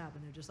that just happen.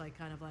 They're just like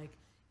kind of like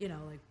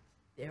like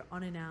they're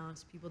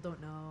unannounced. People don't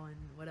know and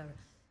whatever.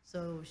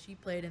 So she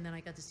played, and then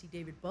I got to see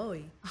David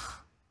Bowie,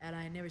 and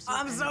I never seen.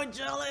 I'm so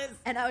jealous.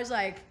 And I was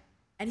like,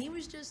 and he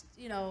was just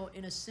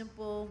in a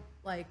simple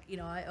like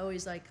I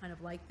always like kind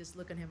of like this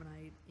look on him, and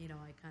I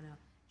kind of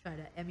try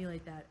to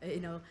emulate that,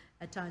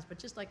 at times, but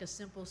just like a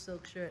simple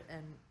silk shirt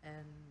and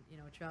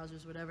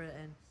trousers, whatever,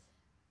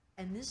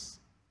 and this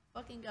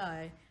fucking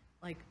guy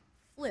like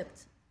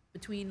flipped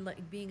between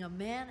like being a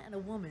man and a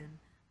woman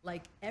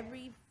like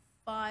every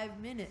 5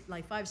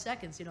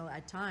 seconds,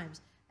 at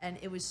times, and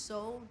it was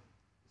so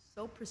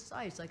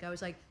precise. Like I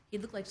was like, he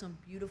looked like some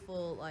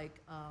beautiful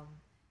like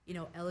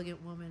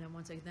elegant woman, and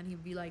one second then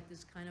he'd be like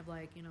this kind of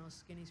like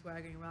skinny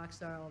swaggering rock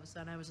star. All of a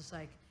sudden I was just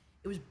like,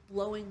 it was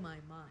blowing my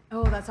mind.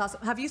 Oh, that's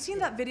awesome. Have you seen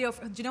that video?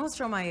 Do you know who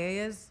Stromae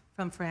is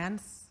from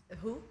France?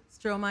 Who?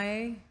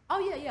 Stromae. Oh,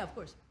 yeah, of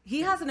course.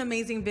 He has an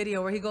amazing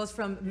video where he goes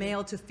from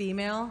male to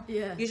female.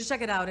 Yeah. You should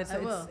check it out.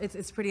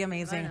 It's pretty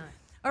amazing. Why not?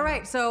 All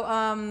right, so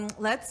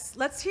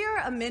let's hear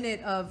a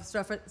minute of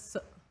Suffragette.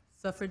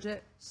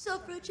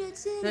 Suffragette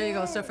City. There you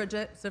go,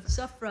 Suffragette.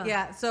 Suffra.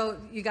 Yeah, so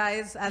you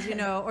guys, as you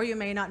know, or you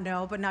may not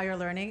know, but now you're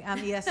learning,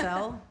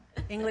 ESL.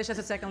 English as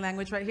a second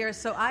language right here.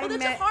 So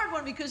that's a hard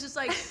one because it's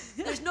like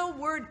there's no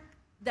word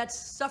that's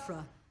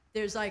suffra.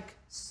 There's like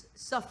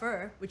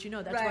suffer, which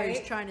that's why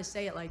he's trying to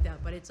say it like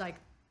that. But it's like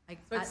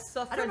So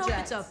it's I don't know if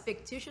it's a suffragettes.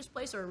 fictitious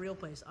place or a real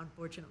place,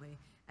 unfortunately.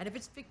 And if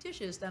it's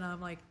fictitious, then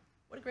I'm like,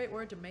 what a great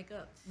word to make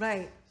up.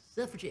 Right.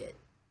 Suffragette.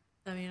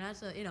 I mean,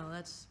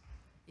 that's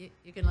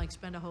you can like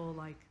spend a whole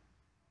like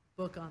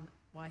book on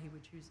why he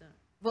would choose that.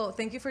 Well,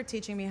 thank you for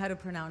teaching me how to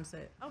pronounce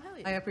it. Oh, hell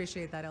yeah. I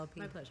appreciate that, LP.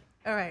 My pleasure.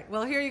 All right.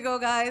 Well, here you go,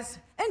 guys.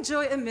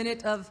 Enjoy a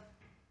minute of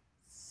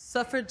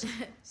suffrage.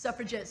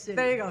 Suffragette City.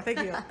 There you go. Thank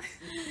you.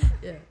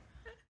 Yeah.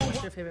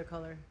 What's your favorite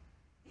color?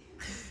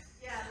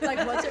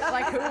 Like what's it?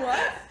 Like who?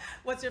 What?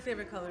 What's your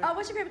favorite color? Oh,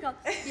 what's your favorite color?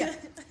 Yeah.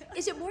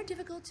 Is it more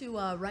difficult to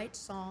write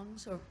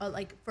songs or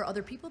like for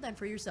other people than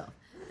for yourself?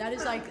 That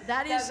is like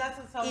that's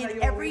a song that in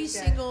you every always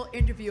get. single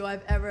interview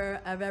I've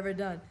ever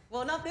done.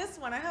 Well, not this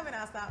one. I haven't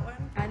asked that one.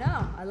 I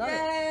know. I love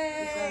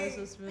Yay! it. It's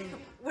so smooth.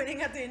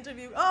 Winning at the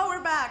interview. Oh,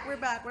 we're back. We're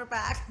back. We're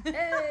back.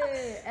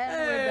 Hey, and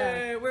we're back.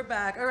 Hey, we're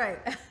back. All right.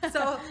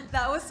 So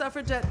that was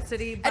Suffragette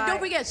City. By, And don't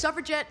forget,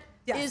 suffragette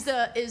Yes.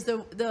 is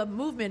the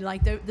movement.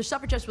 Like the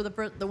suffragettes were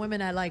the women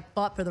that like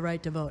fought for the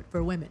right to vote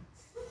for women.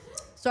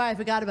 Sorry, I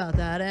forgot about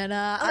that. And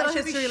I little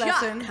should be history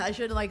shot. lesson. I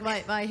should like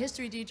my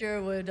history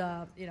teacher would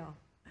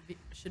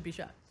should be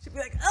shot. she'd be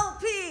like,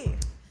 LP.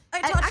 I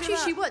And taught actually, you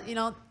she that.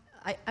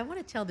 would. I want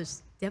to tell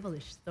this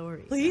devilish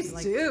story. Please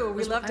Like, do.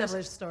 We I love was-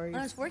 devilish stories.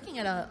 I was working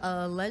at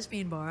a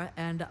lesbian bar,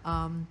 and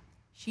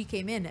she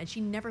came in, and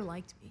she never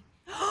liked me.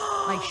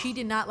 Like, she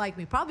did not like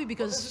me, probably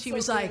because this is she so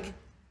was good. like,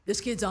 this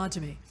kid's onto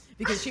me.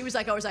 Because she was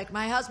like, I was like,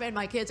 my husband,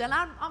 my kids, and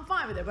I'm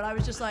fine with it, but I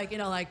was just like,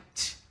 like,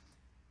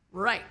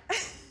 right.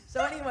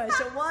 So anyway,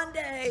 so one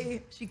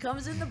day, she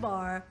comes in the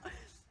bar,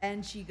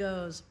 and she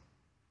goes,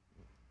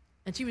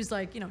 and she was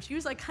like, she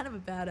was like kind of a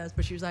badass,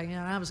 but she was like,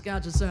 I'm a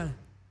Scotch and soda.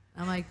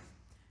 I'm like,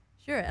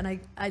 sure. And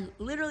I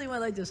literally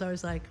went like this. I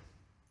was like,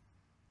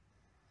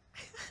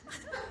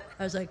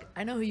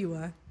 I know who you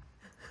are.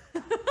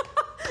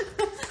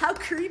 How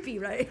creepy,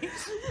 right?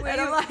 And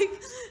I'm like,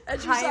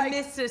 and she's Hi, like,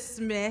 Mrs.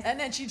 Smith. and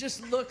then she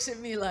just looks at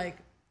me like,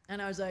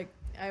 and I was like,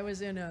 I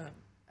was in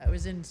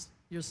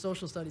your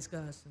social studies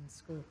class in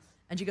school.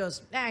 And she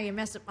goes, you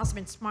must have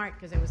been smart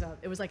because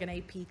it was like an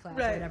AP class or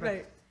Right, whatever.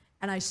 right.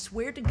 And I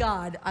swear to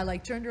God, I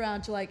like turned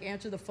around to like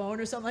answer the phone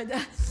or something like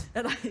that.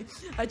 And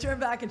I turned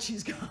back and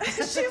she's gone.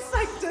 She's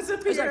like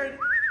disappeared.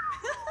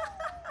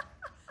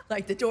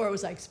 Like the door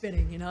was like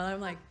spinning, and I'm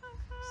like,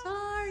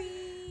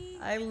 sorry.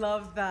 I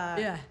love that.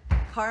 Yeah.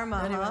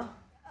 Karma, Anyway, huh?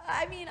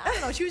 I mean, I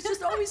don't know. She was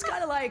just always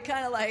kind of like,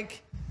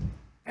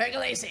 Eric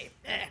Lacey.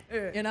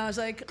 I was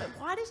like,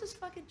 why does this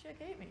fucking chick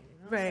hate me?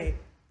 Right.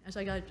 I was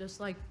like, I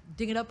just like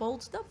digging up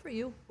old stuff for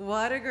you.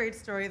 What a great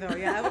story, though.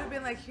 Yeah, I would have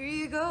been like, here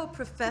you go,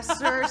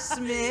 Professor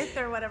Smith,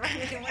 or whatever.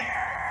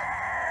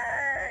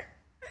 I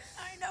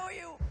know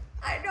you.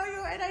 I know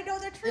you, and I know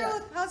the truth. Yeah.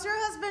 How's your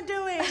husband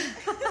doing?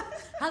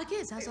 How the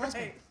kids? How's the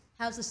husband? Right.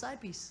 How's the side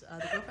piece?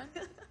 The girlfriend?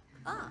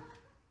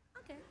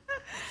 Okay.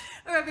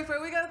 All right, before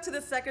we go to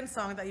the second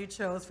song that you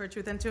chose for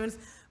Truth and Tunes,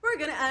 we're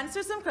going to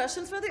answer some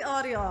questions for the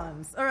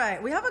audience. All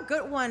right, we have a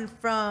good one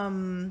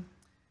from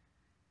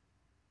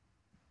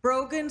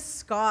Brogan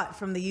Scott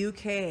from the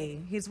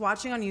UK. He's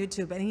watching on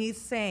YouTube, and he's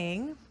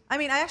saying, I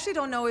mean, I actually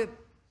don't know if,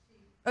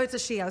 oh, it's a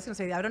she. I was going to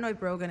say, I don't know if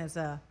Brogan is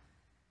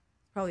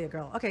probably a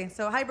girl. Okay,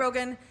 so hi,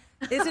 Brogan.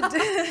 Is it,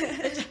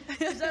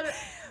 Is that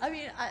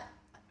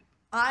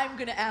I'm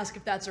gonna ask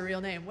if that's a real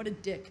name. What a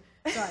dick.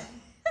 Sorry.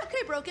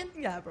 Okay, Broken.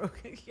 yeah,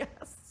 Brogan,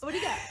 yes. What do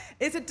you got?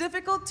 Is it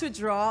difficult to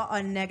draw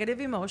on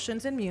negative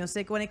emotions in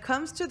music when it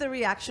comes to the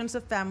reactions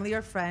of family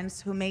or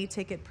friends who may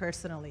take it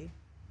personally?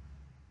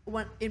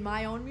 In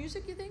my own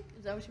music, you think?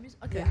 Is that what you mean?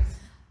 Okay.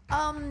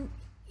 Yeah.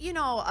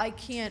 I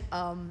can't,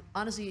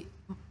 honestly,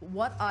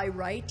 what I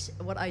write,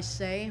 what I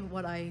say,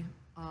 what I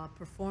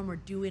perform or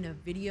do in a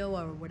video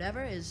or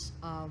whatever is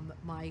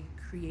my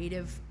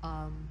creative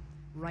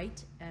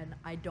right, and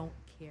I don't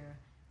care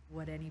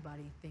what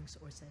anybody thinks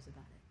or says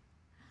about it.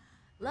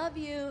 Love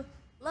you,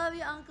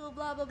 uncle,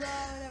 blah, blah, blah,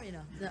 whatever,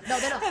 No,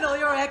 they don't. And all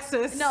your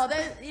exes. No,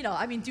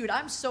 I mean, dude,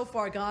 I'm so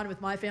far gone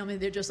with my family.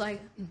 They're just like,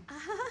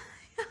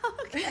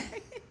 okay.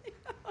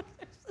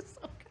 It's just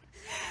okay.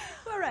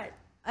 All right.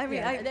 I mean,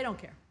 Yeah, they don't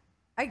care.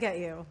 I get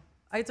you.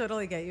 I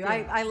totally get you.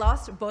 Yeah. I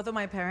lost both of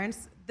my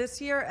parents this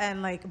year,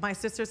 and like my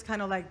sisters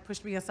kind of like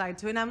pushed me aside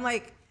too. And I'm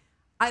like,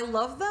 I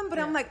love them, but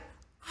I'm Yeah. like,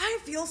 I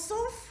feel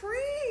so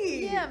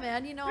free. Yeah,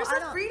 man. There's I a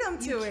don't, freedom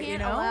to you it, can't you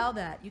know? allow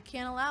that. You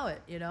can't allow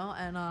it,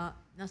 and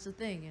that's the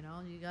thing,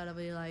 You gotta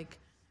be like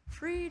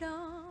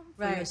freedom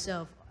for Right.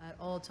 yourself at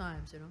all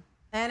times,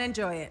 And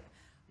enjoy it.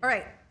 All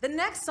right, the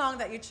next song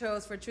that you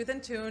chose for Truth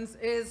and Tunes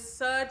is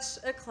such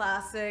a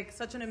classic,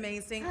 such an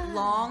amazing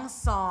long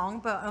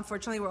song, but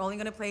unfortunately we're only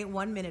gonna play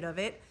 1 minute of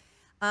it.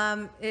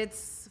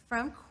 It's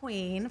from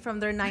Queen, from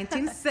their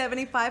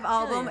 1975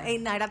 album, yeah. A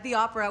Night at the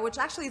Opera, which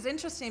actually is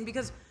interesting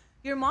because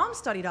your mom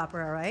studied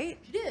opera, right?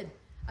 She did.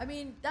 I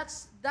mean,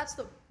 that's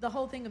the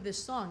whole thing of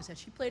this song is that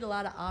she played a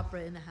lot of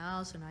opera in the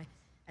house,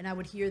 and I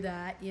would hear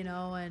that,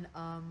 and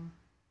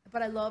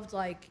but I loved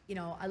I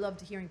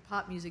loved hearing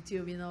pop music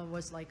too, even though it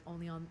was like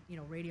only on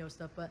radio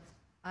stuff. But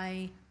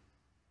I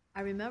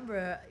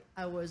remember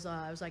I was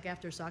like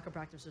after soccer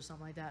practice or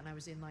something like that, and I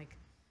was in like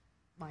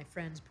my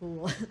friend's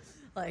pool,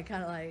 like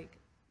kind of like,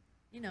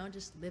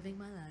 just living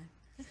my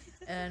life.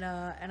 And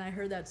I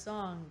heard that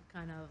song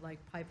kind of like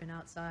piping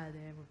outside.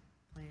 They were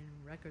playing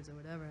records or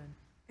whatever,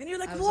 And you're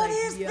like, I was what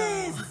like, is yo,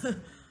 this?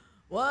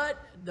 what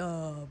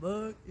the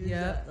fuck is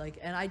Yeah. that? Like,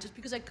 and I just,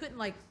 because I couldn't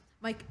I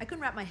couldn't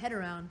wrap my head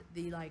around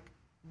the like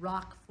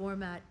rock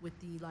format with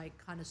the like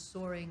kind of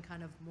soaring,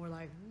 kind of more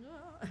like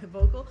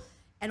vocal,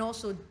 and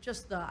also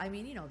just the,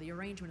 the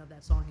arrangement of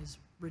that song is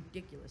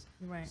ridiculous.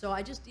 Right. So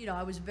I just,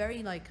 I was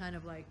very like kind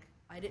of like,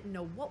 I didn't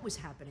know what was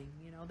happening.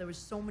 There was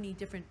so many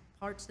different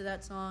parts to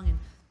that song,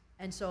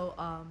 and so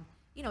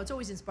it's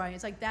always inspiring.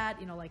 It's like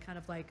that, like kind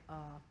of like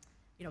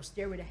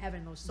Stairway to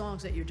Heaven, those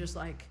songs that you're just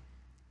like,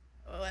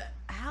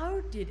 how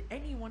did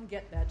anyone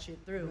get that shit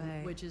through?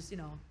 Right. Which is,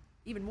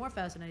 even more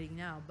fascinating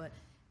now. But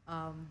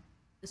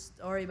the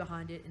story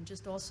behind it, and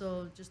just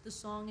also just the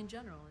song in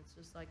general, it's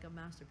just like a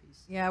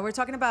masterpiece. Yeah, we're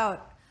talking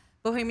about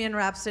Bohemian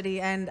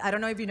Rhapsody, and I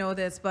don't know if you know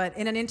this, but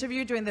in an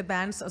interview during the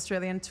band's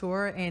Australian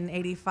tour in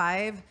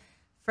 '85,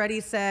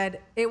 Freddie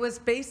said, it was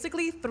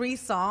basically 3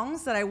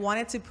 songs that I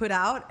wanted to put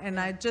out, and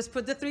I just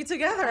put the 3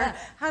 together. Yeah.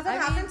 Has that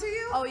happened to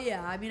you? Oh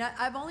yeah.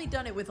 I've only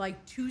done it with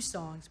like 2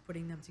 songs,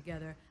 putting them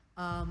together.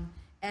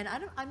 And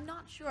I'm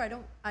not sure. I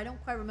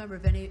don't quite remember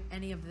if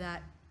any of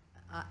that.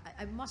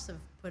 I must have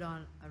put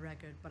on a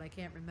record, but I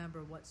can't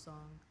remember what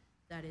song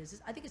that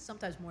is. I think it's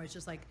sometimes more. It's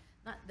just like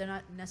they're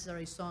not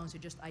necessarily songs.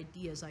 They're just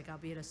ideas. Like I'll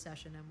be at a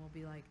session and we'll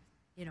be like,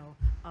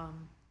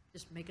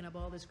 just making up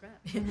all this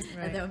crap, Right.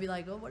 and then we'll be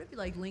like, oh, what if you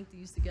like link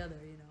these together,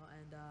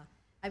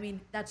 And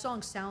that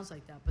song sounds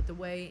like that, but the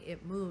way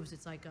it moves,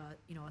 it's like a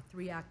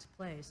 3-act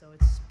play, so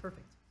it's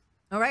perfect.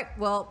 All right,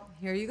 well,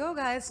 here you go,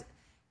 guys.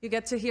 You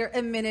get to hear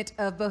a minute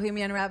of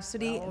Bohemian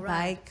Rhapsody All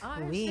right.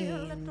 by Queen.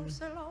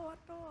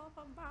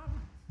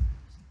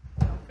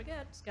 Don't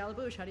forget,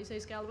 Scalabouche. How do you say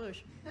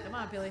Scalabouche? Come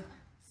on, Pili.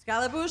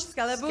 Scalabouche,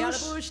 Scalabouche.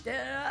 Scalabouche.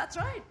 That's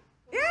right.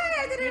 Yeah,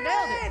 I did it You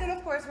nailed right. it. And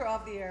of course, we're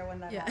off the air when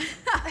that Yeah.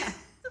 happens.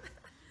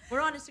 We're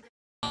on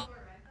Instagram.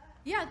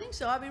 Yeah, I think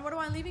so. What am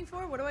I leaving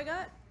for? What do I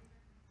got?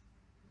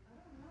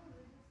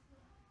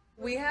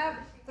 We have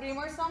 3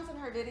 more songs in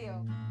her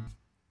video.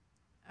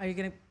 Are you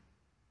gonna?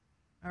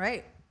 All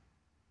right.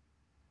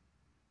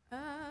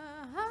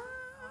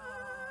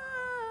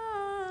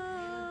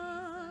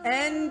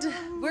 And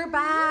we're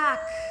back.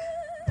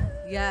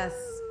 Yes,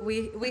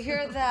 we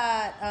hear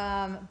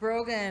that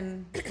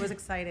Brogan was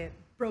excited.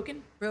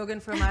 Broken? Brogan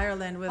from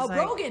Ireland was like.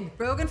 Brogan.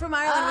 Brogan from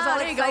Ireland was all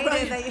there you go,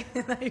 excited.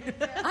 that you-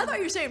 I thought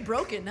you were saying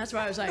broken. That's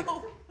why I was like,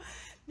 No,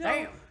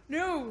 Damn.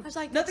 no. I was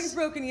like, nothing's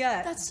broken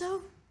yet. that's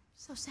so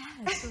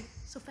sad,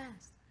 so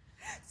fast.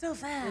 So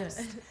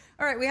fast.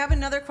 All right, we have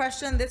another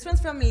question. This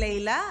one's from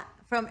Leila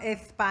from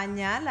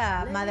España,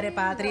 la madre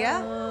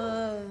patria.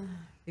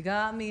 You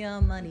got me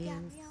on my knees,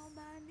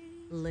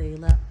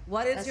 Leila.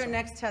 What is That's your all.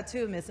 next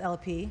tattoo, Miss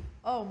LP?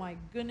 Oh my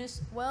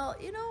goodness. Well,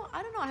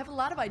 I don't know. I have a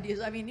lot of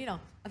ideas. I've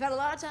had a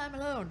lot of time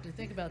alone to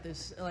think about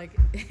this. Like,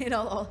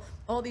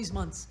 all these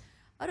months.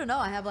 I don't know.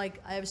 I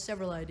have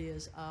several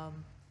ideas. I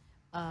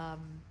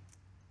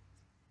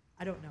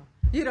don't know.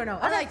 You don't know.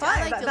 I like to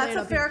lay it That's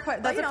up a fair here.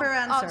 question. But, That's a fair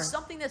answer.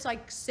 Something that's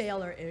like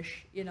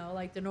sailor-ish.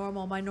 Like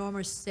my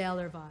normal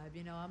sailor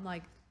vibe. I'm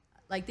like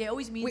they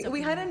always mean We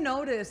something. hadn't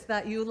noticed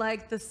that you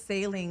like the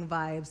sailing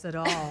vibes at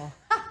all.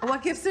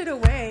 What gives it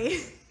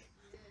away?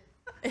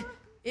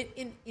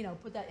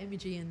 Put that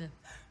emoji in the.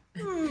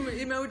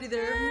 Emoji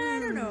there. I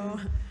don't know.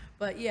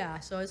 But yeah,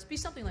 so it's be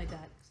something like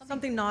that.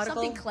 Something nautical?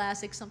 Something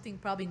classic, something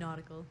probably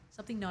nautical.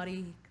 Something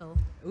nautical.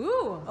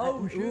 Ooh.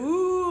 Oh, shoot.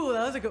 Ooh,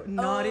 that was a good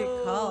naughty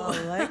Oh. call.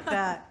 I like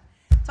that.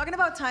 Talking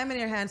about time in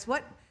your hands,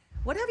 what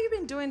have you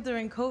been doing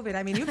during COVID?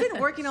 I mean, you've been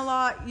working a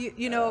lot.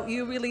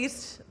 You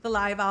released the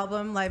live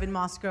album, Live in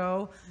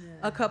Moscow, Yeah.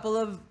 a couple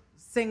of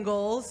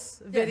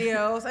singles,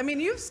 videos. I mean,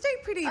 you've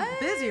stayed pretty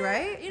busy,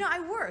 right? I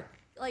work.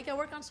 Like I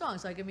work on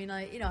songs. Like I've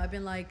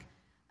been like,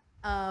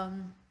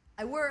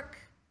 I work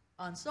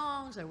on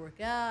songs. I work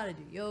out. I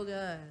do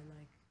yoga. I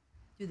like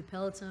do the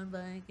Peloton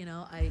bike.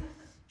 I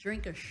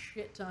drink a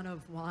shit ton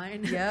of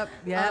wine. Yep.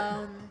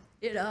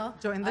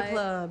 Join the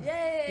club.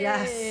 Yay!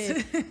 Yes.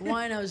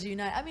 Winos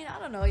unite. I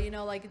don't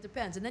know. Like it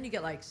depends. And then you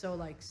get like so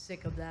like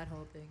sick of that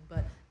whole thing.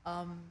 But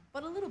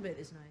a little bit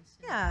is nice.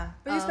 Yeah,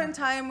 but you spend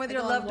time with I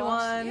your go on loved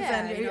walks. ones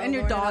Yeah, and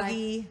your Lauren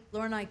doggy.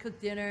 Laura and I cook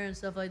dinner and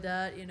stuff like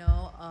that.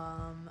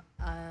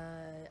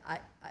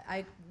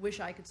 I wish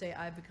I could say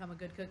I've become a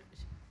good cook.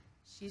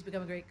 She's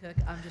become a great cook.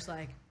 I'm just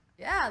like,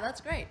 yeah,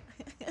 that's great.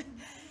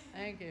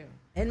 Thank you.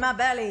 In my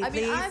belly,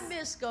 please. I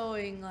miss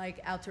going like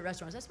out to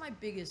restaurants. That's my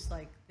biggest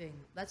like thing.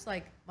 That's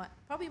like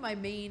probably my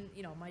main,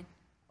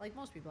 like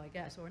most people, I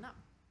guess, or not,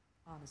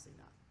 honestly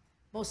not.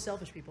 Most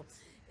selfish people.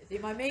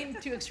 My main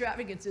 2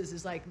 extravagances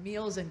is like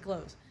meals and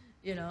clothes,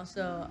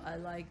 so I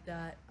like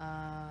that,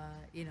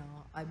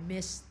 I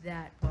miss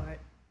that part,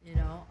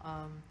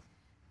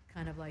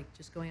 kind of like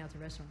just going out to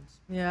restaurants.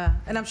 Yeah,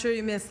 and I'm sure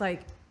you miss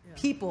like Yeah.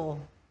 people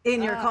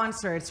in your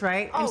concerts,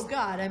 right? Oh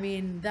God, I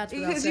mean that's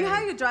Because you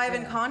had your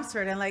drive-in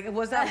concert, and like,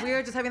 was that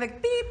weird? Just having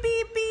like beep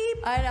beep beep.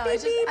 I know. Beep,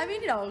 It's just, beep. I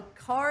mean,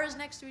 cars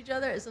next to each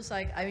other. It's just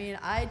like, I mean,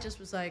 I just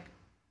was like,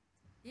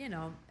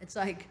 it's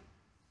like,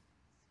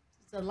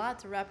 it's a lot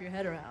to wrap your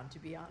head around, to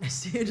be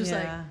honest. You're just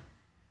like,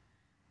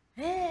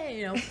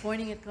 hey,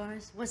 pointing at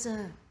cars. What's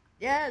up?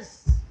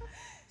 Yes,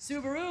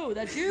 Subaru.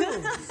 That's you.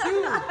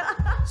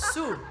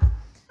 Sue.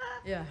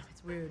 Yeah,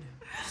 it's weird.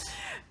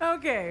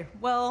 Okay,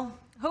 well,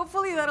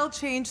 hopefully that'll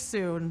change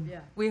soon. Yeah.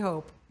 We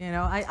hope.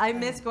 I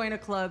miss going to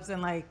clubs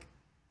and like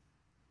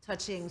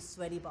touching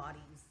sweaty bodies.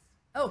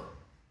 Oh,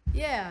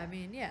 yeah. I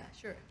mean, yeah,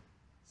 sure.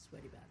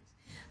 Sweaty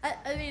bodies.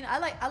 I mean, I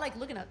like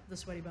looking at the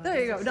sweaty bodies.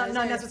 There you go. Not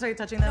necessarily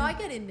touching them. No, I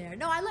get in there.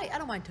 No, I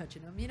don't mind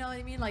touching them. You know what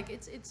I mean? Like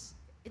it's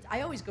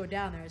I always go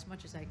down there as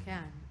much as I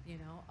can.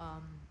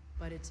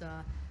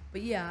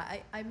 But yeah,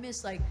 I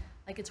miss like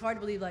it's hard to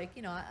believe I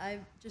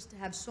just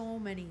have so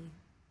many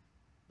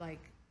like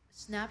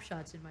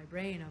snapshots in my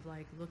brain of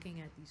like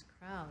looking at these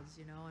crowds,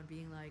 and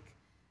being like,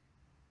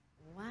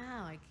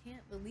 wow, I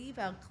can't believe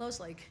how close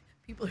like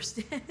people are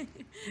standing.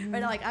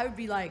 Right? Like I would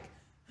be like,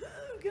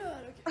 oh God,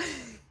 okay.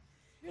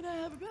 You're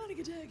gonna have a panic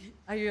attack.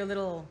 Are you a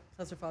little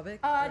claustrophobic?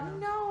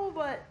 No,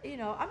 but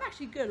I'm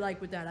actually good like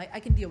with that. I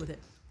can deal with it.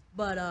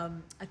 But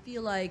I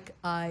feel like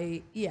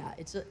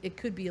it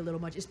could be a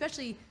little much,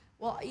 especially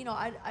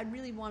I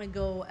really want to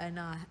go and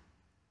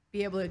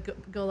be able to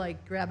go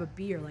like grab a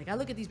beer. Like I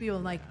look at these people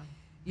and like,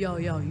 yo,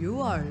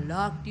 you are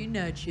locked in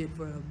that shit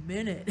for a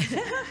minute.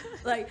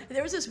 Like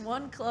there was this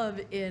one club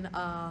in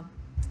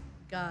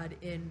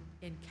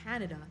in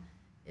Canada.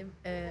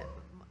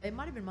 It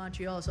might have been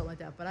Montreal or something like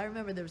that, but I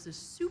remember there was this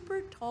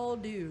super tall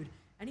dude,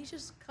 and he's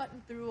just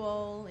cutting through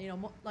all,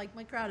 like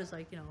my crowd is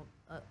like,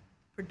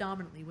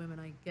 predominantly women,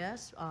 I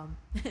guess,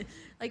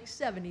 like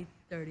 70-30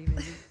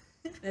 maybe,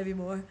 maybe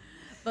more,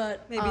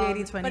 but maybe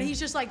 80-20. But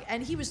he's just like,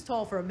 and he was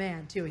tall for a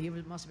man too.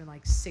 Must have been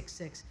like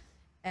 6'6",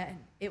 and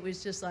it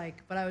was just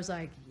like, but I was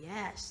like,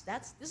 yes,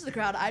 this is the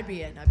crowd I'd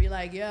be in. I'd be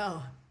like,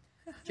 yo,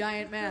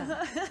 giant man,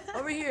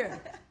 over here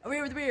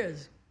with the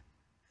beers.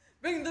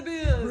 Bring the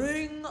beers.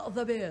 Bring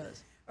the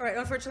beers. All right,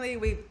 unfortunately,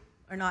 we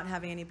are not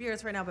having any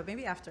beers right now, but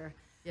maybe after.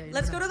 Yeah,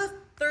 Let's go to the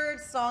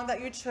third song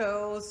that you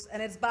chose,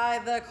 and it's by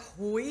the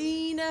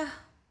Queen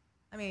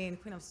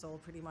of Soul,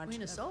 pretty much.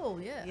 Queen of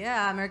Soul, yeah.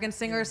 Yeah, American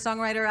singer,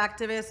 songwriter,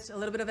 activist, a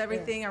little bit of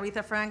everything,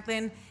 Aretha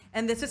Franklin.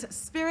 And this is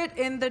Spirit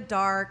in the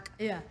Dark.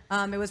 Yeah.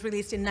 It was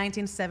released in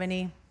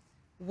 1970.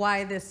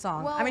 Why this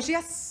song? Well, I mean, she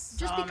has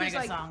just so because many good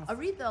like songs.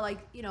 Aretha, like,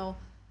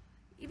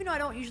 even though I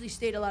don't usually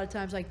state a lot of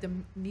times like the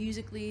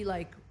musically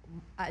like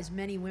as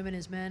many women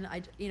as men,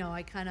 I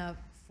kind of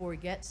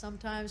forget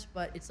sometimes,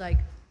 but it's like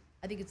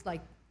I think it's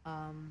like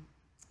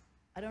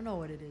I don't know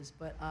what it is,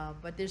 but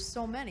there's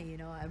so many,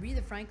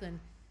 Aretha Franklin,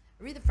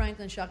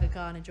 Shaka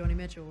Khan, and Joni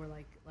Mitchell were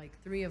like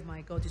three of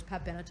my go-tos.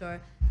 Pat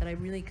Benatar, that I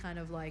really kind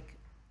of like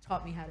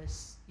taught me how to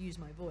use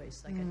my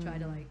voice. Like I try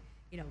to like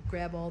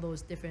grab all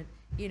those different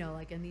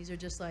and these are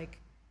just like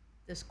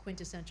this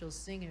quintessential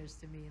singers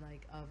to me,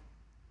 like of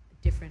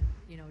different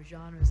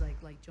genres.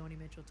 Like Joni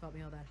Mitchell taught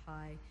me all that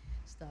high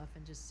stuff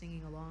and just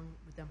singing along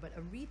with them. But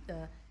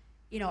Aretha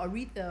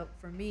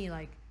for me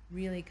like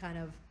really kind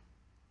of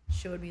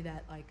showed me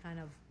that like kind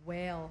of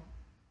wail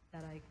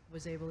that I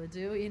was able to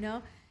do,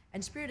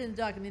 And Spirit in the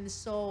Dark, I mean, there's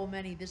so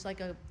many. There's like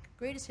a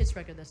greatest hits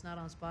record that's not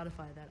on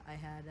Spotify that I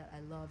had that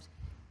I loved,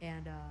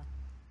 and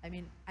I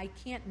mean, I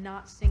can't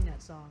not sing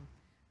that song.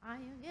 I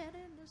am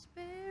getting the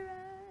spirit.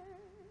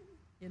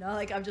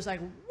 Like I'm just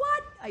like,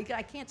 what?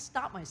 I can't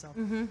stop myself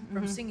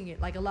from singing it.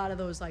 Like a lot of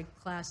those like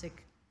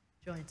classic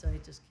joints, I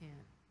just can't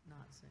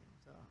not sing.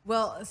 So.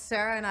 Well,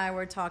 Sarah and I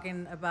were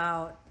talking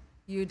about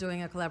you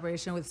doing a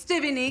collaboration with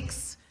Stevie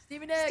Nicks.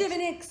 Stevie Nicks. Stevie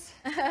Nicks.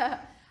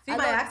 See,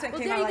 my accent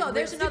well, came there out you like go.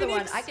 There's Stevie another one.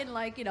 Nicks. I can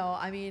like,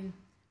 I mean,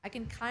 I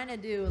can kind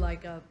of do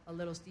like a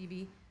little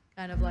Stevie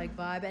kind of like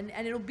vibe, and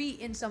it'll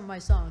be in some of my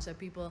songs that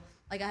people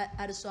like. I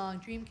had a song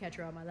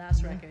Dreamcatcher on my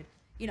last record.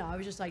 I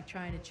was just like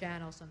trying to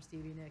channel some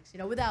Stevie Nicks,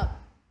 without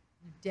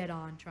dead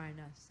on trying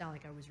to sound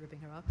like I was ripping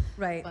her off.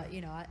 Right. But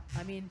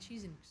I mean,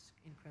 she's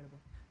incredible.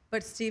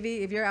 But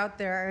Stevie, if you're out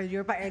there, or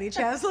you're by any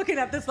chance looking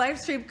at this live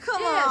stream,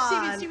 come Yeah,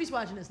 on. Stevie's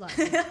watching this live.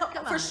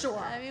 Come For on. sure.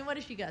 I mean, what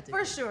has she got to For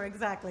do? sure,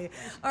 exactly.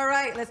 All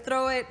right, let's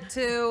throw it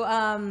to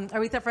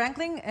Aretha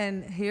Franklin,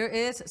 and here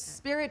is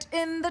Spirit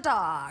in the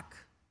Dark.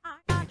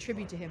 A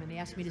tribute to him, and they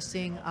asked me to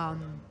sing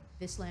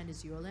 "This Land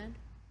Is Your Land,"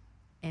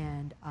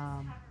 and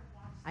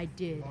I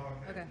did.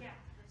 Okay.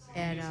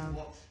 And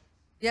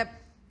Yep.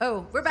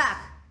 Oh, we're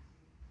back.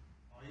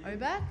 are we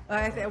back?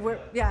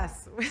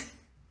 Yes.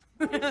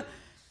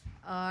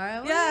 All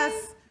right.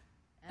 Yes.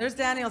 There's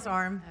Daniel's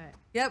arm. All right.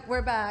 Yep,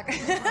 we're back.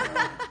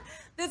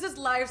 This is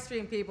live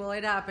stream, people.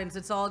 It happens.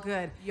 It's all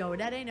good. Yo,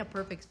 that ain't a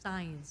perfect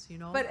science,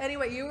 But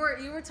anyway, you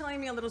were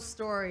telling me a little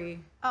story.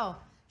 Oh,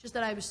 just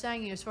that I was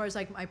saying as far as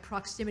like my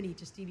proximity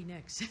to Stevie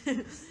Nicks.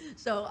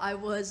 So I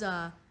was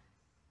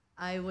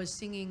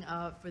singing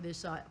for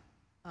this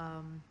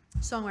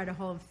Songwriter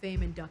Hall of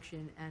Fame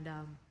induction, and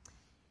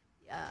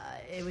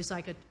it was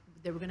like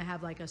they were going to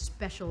have like a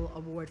special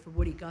award for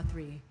Woody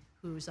Guthrie,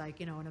 who's like,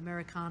 you know, an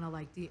Americana,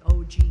 like the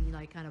OG,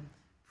 like kind of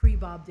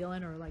pre-Bob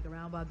Dylan or like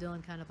around Bob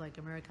Dylan, kind of like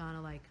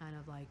Americana, like kind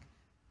of like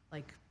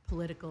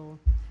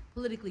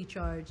politically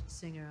charged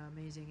singer,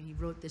 amazing. And he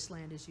wrote "This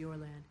Land Is Your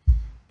Land,"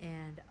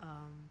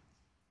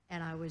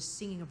 and I was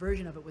singing a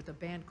version of it with a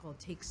band called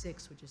Take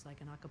Six, which is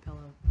like an a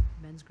cappella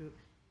men's group.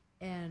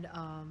 And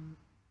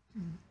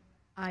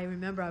I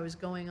remember I was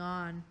going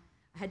on.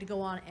 I had to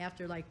go on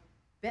after like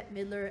Bette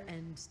Midler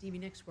and Stevie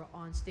Nicks were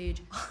on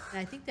stage, and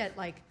I think that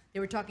like they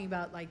were talking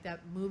about like that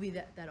movie,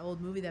 that old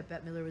movie that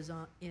Bette Midler was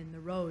on in, The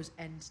Rose,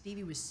 and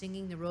Stevie was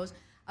singing The Rose.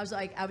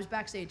 I was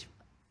backstage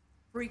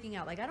freaking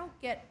out. Like I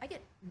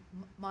get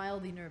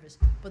mildly nervous,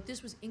 but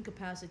this was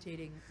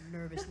incapacitating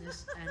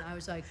nervousness, and I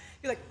was like,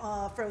 You're like,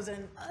 oh,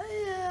 frozen.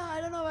 yeah, I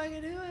don't know if I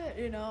can do it,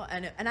 you know.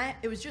 And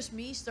it was just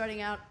me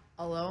starting out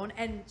alone.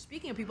 And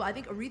speaking of people, I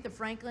think Aretha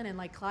Franklin and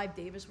like Clive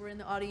Davis were in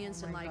the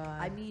audience, and like, God.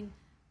 I mean,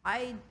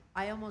 I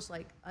almost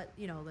like,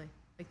 you know,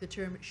 like the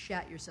term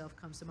 "shat yourself"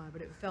 comes to mind,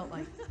 but it felt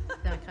like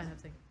that kind of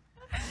thing.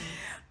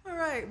 All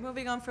right,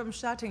 moving on from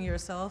shatting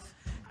yourself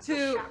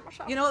to,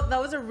 you know,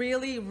 that was a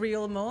really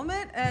real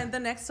moment, and the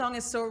next song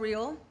is "So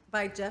Real"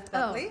 by Jeff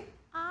Buckley.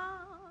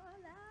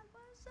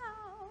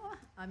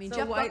 I mean, So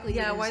Jeff why, Buckley.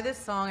 yeah, is, why this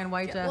song and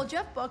why Jeff? Well,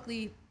 Jeff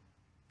Buckley,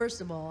 first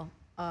of all,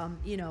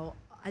 you know,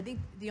 I think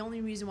the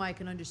only reason why I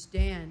can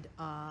understand,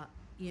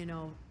 you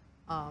know,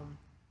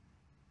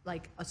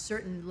 like a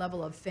certain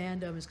level of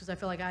fandom is because I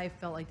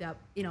felt like that,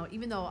 you know,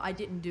 even though I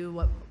didn't do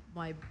what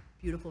my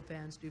beautiful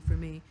fans do for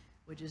me,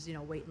 which is, you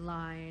know, wait in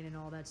line and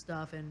all that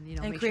stuff, and, you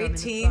know, and make sure I'm create in the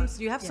teams.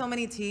 front. You have Yeah. so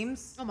many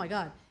teams. Oh my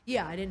God,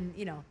 yeah, I didn't,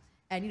 you know,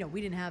 and, you know,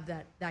 we didn't have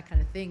that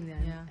kind of thing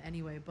then, Yeah.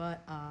 anyway.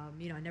 But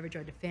you know, I never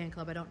joined a fan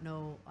club. I don't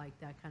know like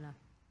that kind of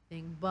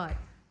thing. But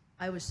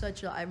I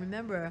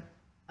remember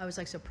I was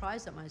like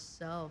surprised at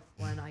myself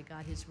when I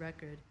got his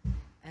record,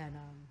 and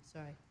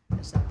sorry,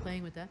 I stopped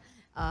playing with that.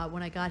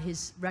 When I got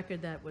his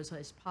record, that was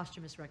his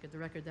posthumous record, the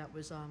record that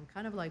was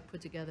kind of like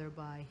put together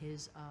by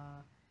his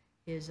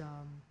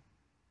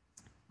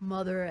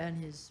mother and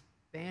his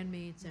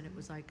bandmates, and it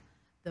was like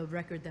the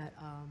record that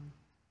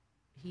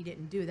he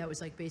didn't do. That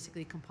was like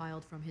basically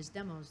compiled from his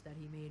demos that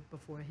he made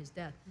before his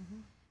death.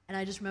 And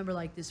I just remember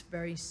like this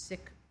very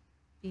sick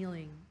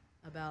feeling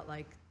about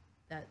like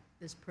that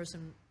this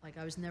person, like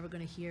I was never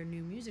going to hear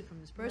new music from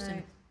this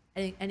person.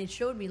 Right. And it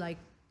showed me like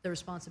the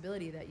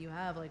responsibility that you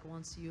have like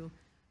once you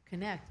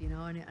connect, you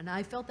know. And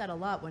I felt that a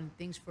lot when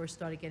things first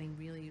started getting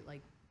really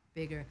like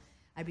bigger.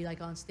 I'd be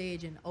like on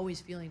stage and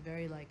always feeling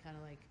very like kind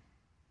of like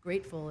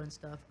grateful and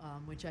stuff,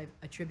 which I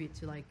attribute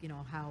to like, you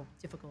know, how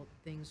difficult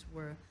things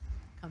were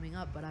coming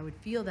up. But I would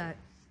feel that,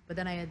 but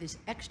then I had this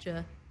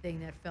extra thing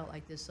that felt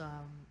like this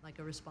like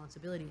a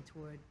responsibility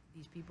toward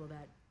these people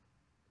that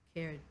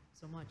cared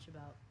so much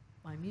about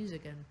my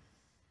music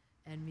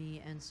and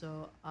me. And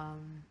so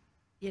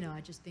you know,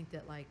 I just think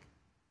that like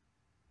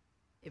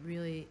it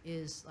really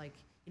is like,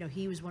 you know,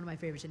 he was one of my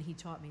favorites, and he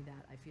taught me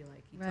that. I feel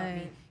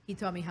like he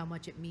taught me how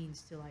much it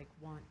means to like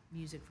want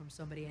music from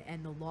somebody,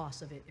 and the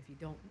loss of it if you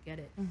don't get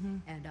it.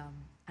 And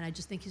I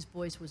just think his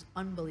voice was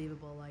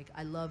unbelievable. Like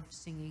I love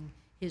singing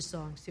his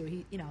songs too.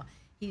 He, you know,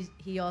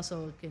 he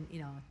also can,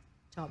 you know,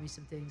 taught me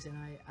some things, and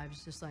I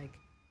was just like,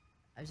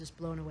 I was just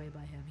blown away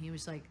by him. He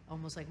was like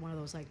almost like one of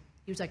those, like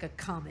he was like a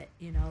comet,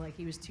 you know, like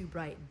he was too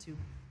bright and too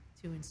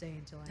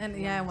insane to like. And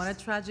yeah, what a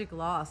tragic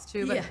loss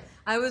too. But Yeah.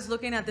 I was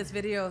looking at this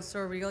video, So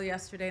Real,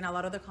 yesterday, and a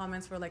lot of the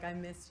comments were like, I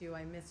miss you,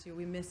 we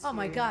miss you. Oh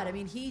my God! I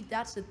mean,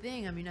 that's the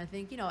thing. I mean, I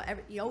think, you know,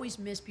 you always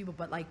miss people,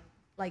 but like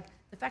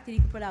the fact that he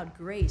could put out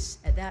Grace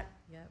at that,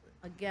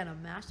 again, a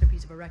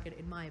masterpiece of a record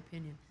in my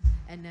opinion,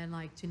 and then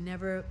like to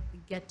never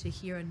get to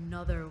hear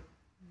another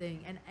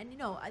thing, and you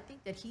know, I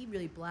think that he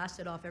really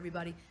blasted off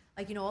everybody,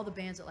 like, you know, all the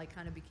bands that like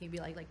kind of became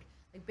like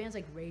bands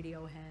like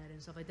Radiohead and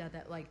stuff like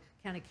that like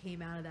kind of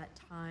came out of that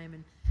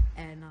time,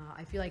 and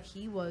I feel like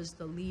he was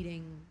the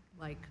leading,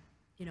 like,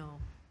 you know,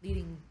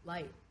 leading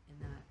light in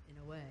that, in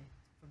a way,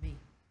 for me.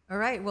 All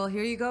right, well,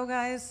 here you go,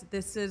 guys.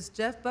 This is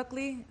Jeff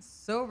Buckley,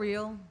 So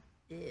Real.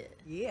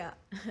 Yeah.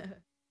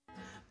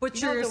 Butcher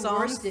You know your what the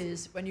songs. worst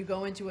is when you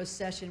go into a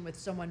session with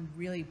someone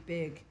really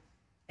big,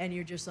 and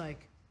you're just like,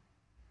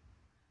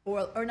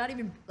 or not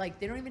even like,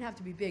 they don't even have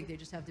to be big. They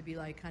just have to be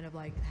like kind of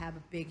like have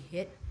a big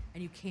hit,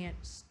 and you can't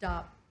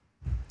stop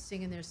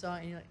singing their song,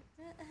 and you're like,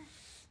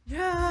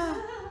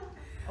 yeah.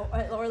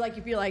 Or like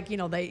you feel like, you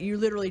know, you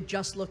literally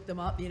just looked them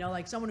up, you know,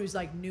 like someone who's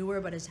like newer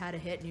but has had a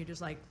hit, and you're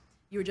just like,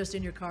 you were just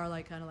in your car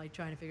like kind of like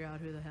trying to figure out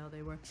who the hell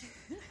they were.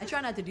 I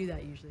try not to do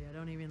that usually. I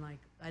don't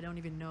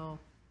even know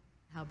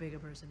how big a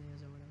person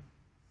is or whatever.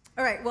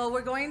 All right, well,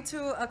 we're going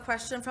to a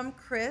question from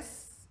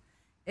Chris.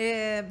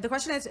 The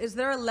question is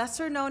there a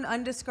lesser known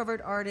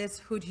undiscovered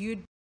artist who'd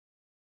you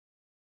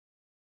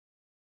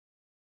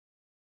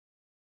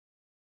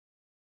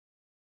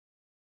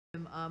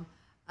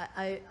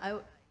I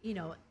you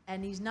know,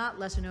 and he's not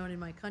lesser known in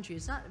my country.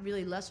 It's not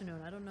really lesser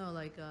known. I don't know,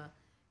 like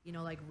you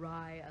know, like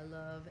Rye I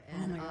love,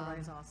 and Oh my God,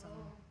 Rye's awesome.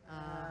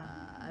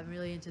 I'm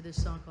really into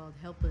this song called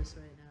Helpless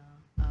right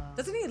now.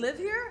 Doesn't he live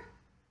here?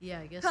 Yeah,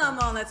 I guess. Come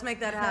so. on, let's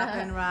make that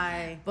happen,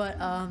 right? But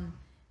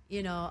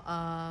you know,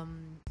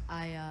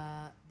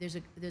 there's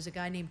a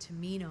guy named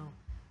Tamino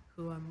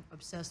who I'm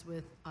obsessed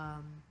with.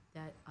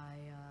 That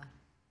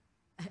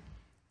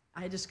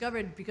I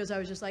discovered because I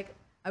was like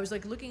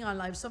looking on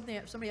live somebody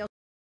else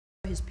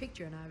his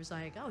picture and I was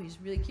like, oh, he's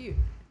really cute.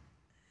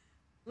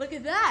 Look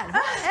at that!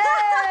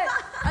 Hey!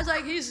 I was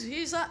like, he's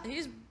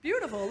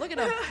beautiful. Look at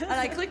him. And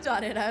I clicked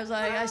on it. I was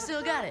like, I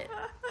still got it.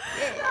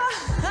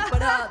 Yeah.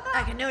 But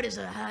I can notice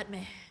a hot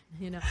man,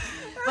 you know.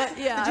 But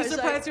yeah, Did you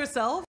surprise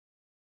yourself?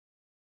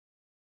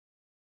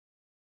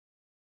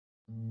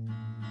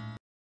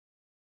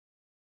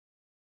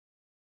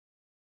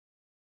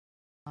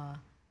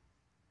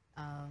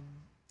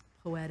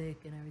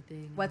 Poetic and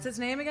everything. What's his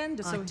name again?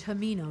 Just so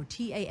Tamino,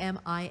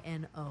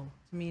 Tamino.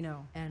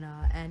 Tamino.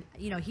 And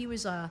you know he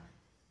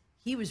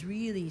was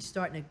really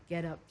starting to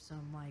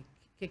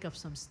kick up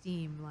some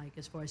steam like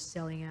as far as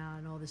selling out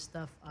and all this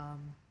stuff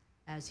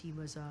as we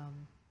were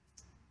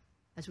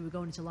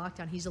going into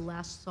lockdown. He's the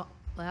last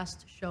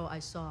show I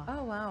saw.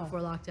 Oh wow. Before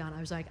lockdown. I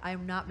was like,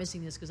 I'm not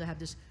missing this because I have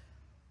this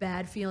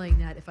bad feeling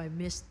that if I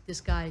miss this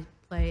guy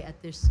play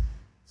at this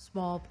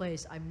small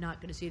place, I'm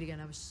not going to see it again.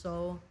 I was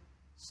so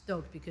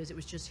stoked because it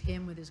was just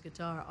him with his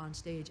guitar on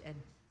stage and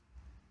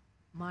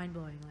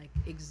mind-blowing, like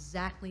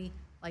exactly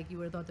like you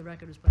would have thought the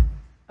record was playing.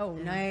 Oh,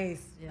 And,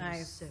 nice, yeah,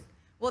 nice. sick.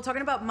 Well,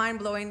 talking about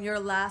mind-blowing, your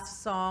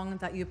last song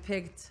that you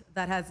picked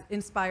that has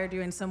inspired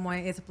you in some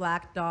way is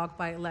Black Dog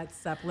by Led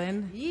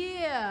Zeppelin.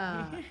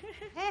 Yeah.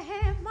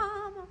 Hey,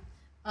 mama.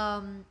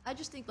 I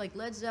just think like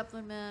Led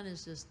Zeppelin, man,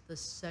 is just the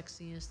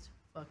sexiest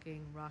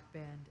fucking rock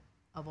band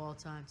of all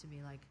time to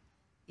me. Like,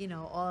 you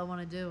know, all I want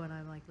to do when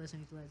I'm like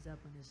listening to Led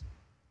Zeppelin is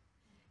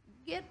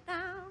get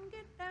down.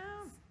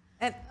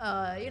 And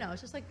You know,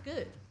 it's just like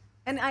good.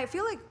 and I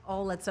feel like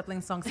all Led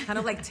Zeppelin songs kind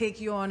of like take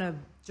you on a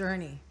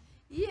journey.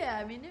 Yeah,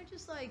 I mean, they're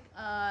just like,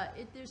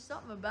 there's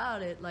something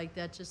about it, like,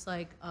 that just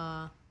like,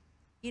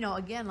 you know,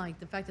 again, like,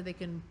 the fact that they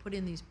can put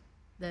in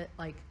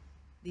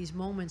these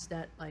moments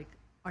that, like,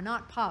 are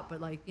not pop, but,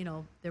 like, you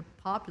know, they're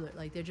popular.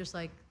 Like, they're just,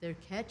 like, they're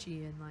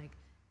catchy and, like,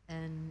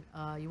 and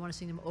you want to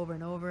sing them over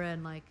and over.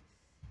 And, like,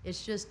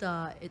 it's just,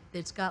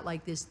 it's got,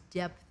 like, this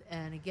depth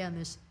and, again,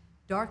 this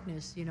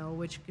darkness, you know,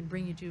 which can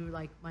bring you to,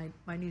 like,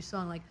 my new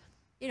song. Like,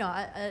 you know,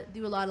 I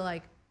do a lot of,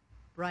 like,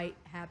 bright,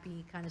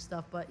 happy kind of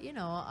stuff, but you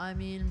know, I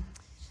mean,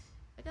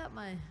 I got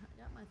my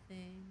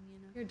thing, you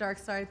know. Your dark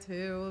side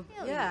too.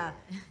 Hell yeah.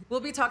 yeah.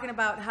 We'll be talking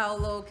about How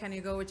Low Can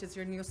You Go, which is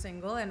your new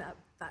single, and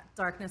that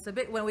darkness a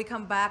bit when we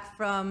come back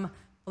from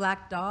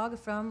Black Dog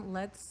from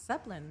Led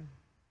Zeppelin.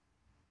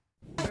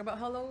 Talk about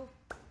How Low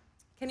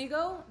Can You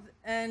Go,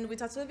 and we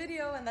touch the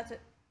video, and that's it.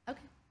 Okay,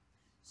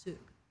 sick.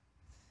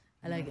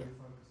 I like it.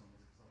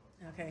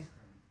 Okay.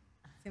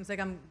 Seems like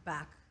I'm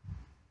back.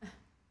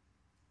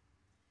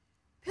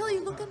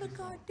 Pili, look on the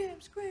goddamn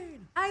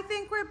screen. I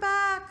think we're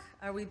back.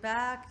 Are we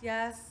back?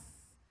 Yes.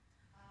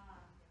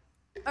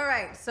 All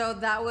right, so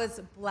that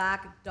was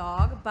Black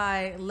Dog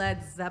by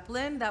Led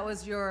Zeppelin. That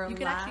was your You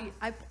can last...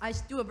 actually, I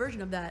do a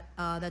version of that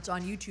that's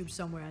on YouTube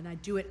somewhere, and I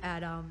do it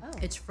at,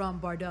 it's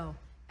from Bardot,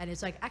 and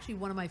it's like actually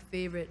one of my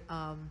favorite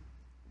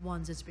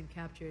ones that's been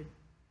captured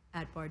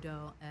at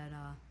Bardot, and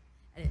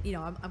you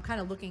know, I'm kind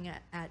of looking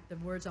at the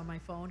words on my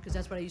phone, because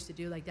that's what I used to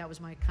do, like that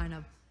was my kind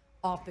of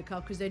off the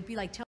cuff, because they'd be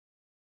like,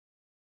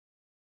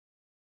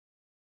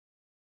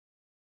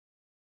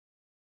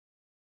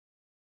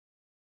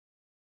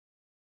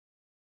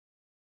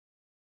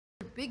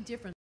 big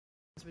difference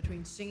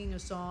between singing a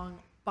song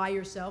by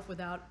yourself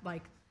without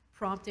like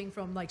prompting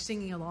from like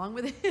singing along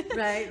with it.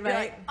 Right, You're right.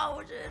 like,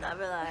 oh shit, I'll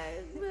be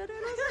like.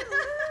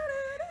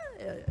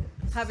 Yeah.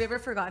 Have you ever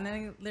forgotten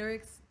any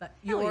lyrics? Hell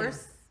yeah.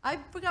 Yours? I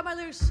forgot my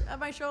lyrics at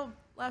my show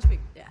last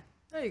week. Yeah.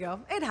 There you go.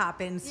 It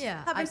happens.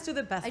 Yeah. Happens to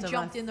the best of us. I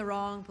jumped in the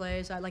wrong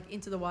place. I like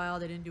Into the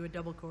Wild. I didn't do a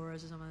double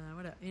chorus or something like that.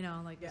 Whatever. You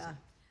know, like, Yeah.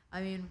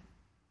 I mean,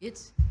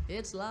 it's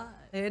live.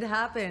 It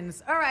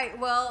happens. All right.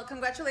 Well,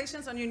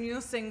 congratulations on your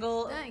new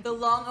single, Thank the you.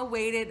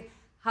 long-awaited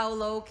How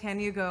Low Can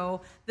You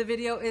Go? The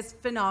video is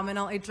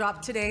phenomenal. It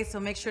dropped today, so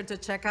make sure to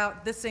check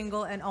out the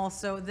single and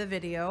also the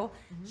video.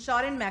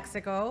 Shot in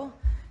Mexico.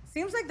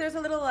 Seems like there's a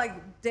little like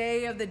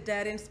Day of the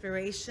Dead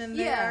inspiration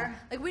there. Yeah,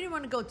 like we didn't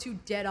want to go too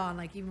dead on,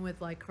 like even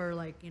with like her,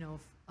 like you know,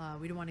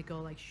 we didn't want to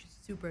go like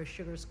super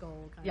sugar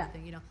skull kind Yeah. of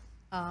thing, you know.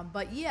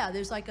 But yeah,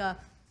 there's like a,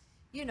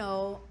 you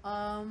know,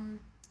 and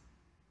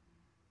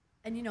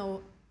you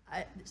know,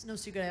 it's no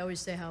secret. I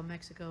always say how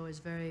Mexico is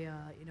very,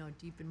 you know,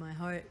 deep in my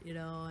heart, you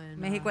know, and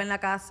Mexico en la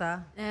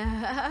casa.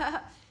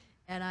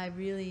 and I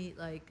really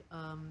like,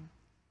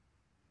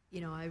 you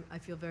know, I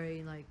feel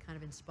very like kind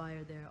of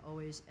inspired there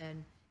always,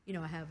 and you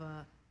know, I have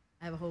a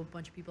whole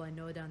bunch of people I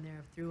know down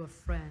there through a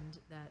friend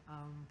that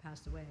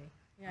passed away.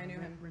 Yeah, I knew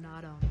him.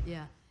 Renato.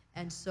 Yeah,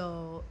 and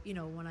so you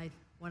know when I,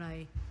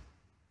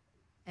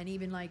 and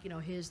even like you know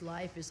his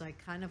life is like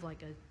kind of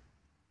like a,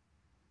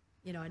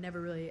 you know, I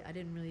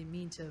didn't really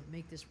mean to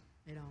make this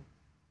you know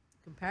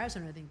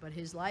comparison or anything, but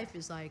his life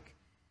is like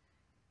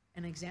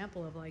an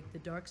example of like the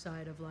dark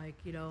side of like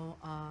you know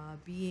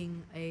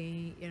being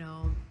a you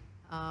know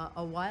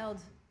a wild,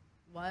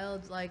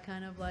 like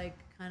kind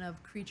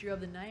of creature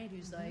of the night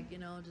who's like, you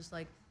know, just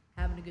like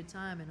having a good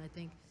time. And I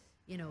think,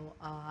 you know,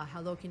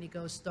 How Low Can You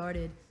Go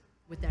started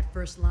with that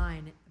first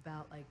line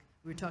about like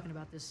we were talking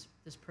about this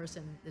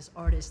person, this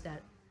artist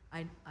that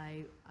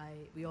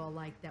we all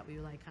liked, that we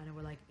were like kind of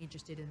were like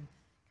interested in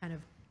kind of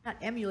not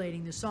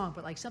emulating the song,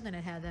 but like something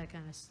that had that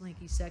kind of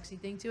slinky, sexy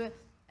thing to it.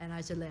 And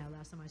I said, Leia,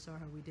 last time I saw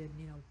her, we did,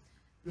 you know,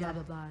 blah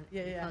blah blah.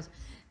 Yeah.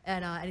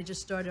 And it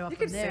just started off You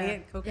from could there. say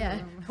it, Coke in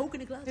the room. Coke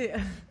in a glass.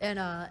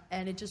 Yeah.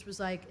 And it just was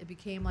like it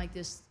became like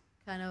this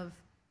kind of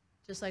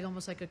just like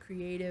almost like a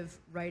creative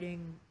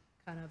writing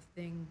kind of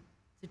thing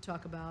to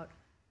talk about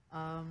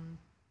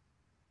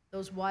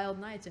those wild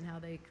nights and how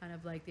they kind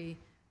of like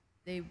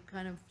they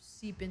kind of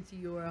seep into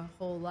your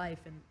whole life,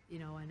 and you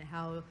know, and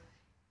how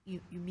you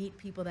meet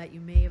people that you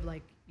may have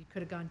like you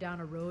could have gone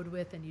down a road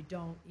with and you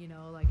don't, you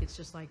know, like it's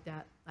just like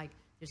that, like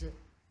there's a,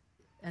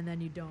 and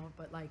then you don't,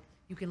 but like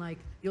you can like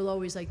you'll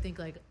always like think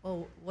like,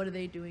 oh, what are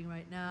they doing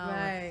right now,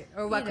 Right.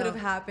 Or what could have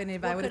happened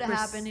if I would have have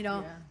happened, you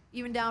know,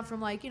 even down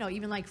from like, you know,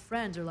 even like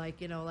friends, or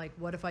like, you know, like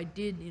what if I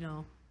did, you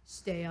know,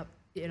 stay up,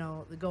 you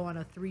know, go on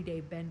a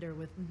 3-day bender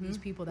with these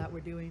people that were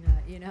doing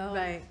that, you know,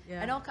 Right,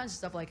 yeah. and all kinds of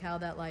stuff like how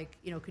that like,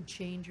 you know, could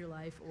change your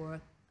life,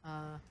 or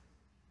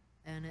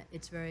and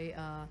it's very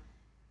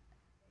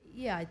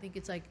yeah, I think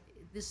it's like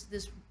this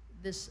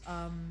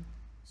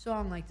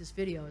song, like this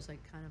video is like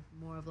kind of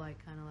more of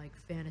like kind of like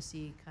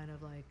fantasy, kind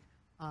of like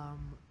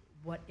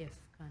what if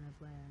kind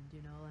of land,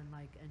 you know, and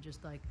like and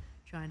just like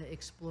trying to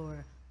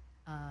explore,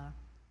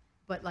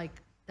 but like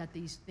that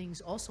these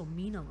things also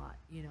mean a lot,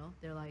 you know,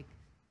 they're like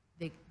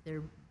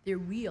they're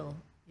real,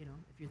 you know,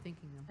 if you're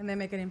thinking them. And they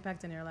make an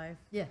impact in your life.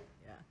 Yeah.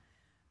 Yeah.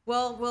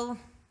 Well,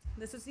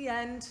 this is the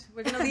end.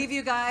 We're going to leave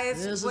you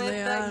guys with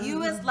the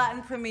U.S.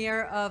 Latin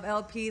premiere of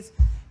LP's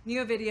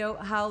new video,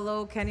 How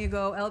Low Can You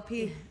Go?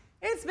 LP,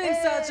 it's been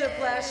such a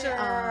pleasure.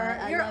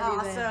 You're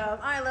awesome.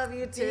 I love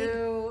you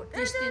too.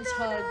 Distance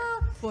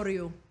hug for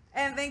you.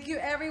 And thank you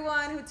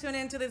everyone who tuned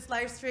into this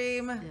live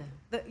stream.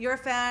 Your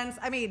fans.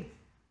 I mean,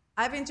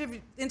 I've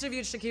interviewed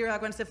Shakira,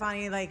 Gwen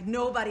Stefani. Like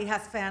nobody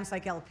has fans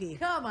like LP.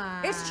 Come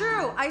on. It's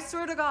true. I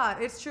swear to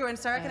God, it's true. And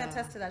Sarah can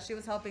attest to that. She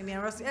was helping me.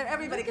 And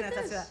everybody can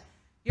attest to that.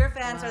 Your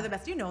fans are the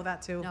best. You know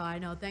that too. No, I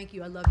know. Thank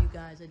you. I love you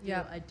guys.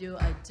 I do.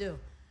 I do.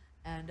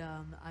 And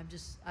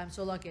I'm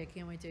so lucky. I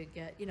can't wait to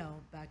get, you know,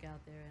 back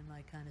out there and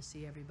like kind of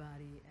see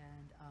everybody.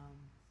 And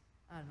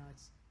I don't know.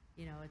 It's,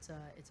 you know, it's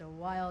a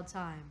wild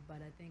time. But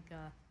I think,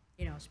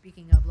 you know,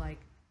 speaking of like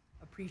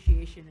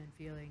appreciation and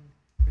feeling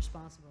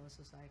responsible, it's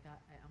just like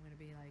I'm gonna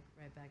be like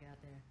right back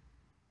out there,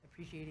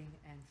 appreciating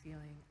and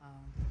feeling,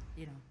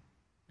 you know,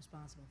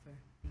 responsible for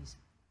these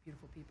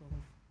beautiful people who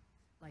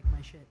like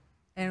my shit.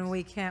 And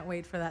we can't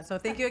wait for that. So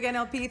thank you again,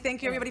 LP.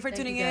 Thank you everybody for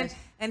tuning in.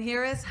 And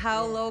here is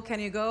How Low Can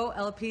You Go?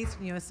 LP's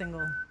newest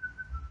single.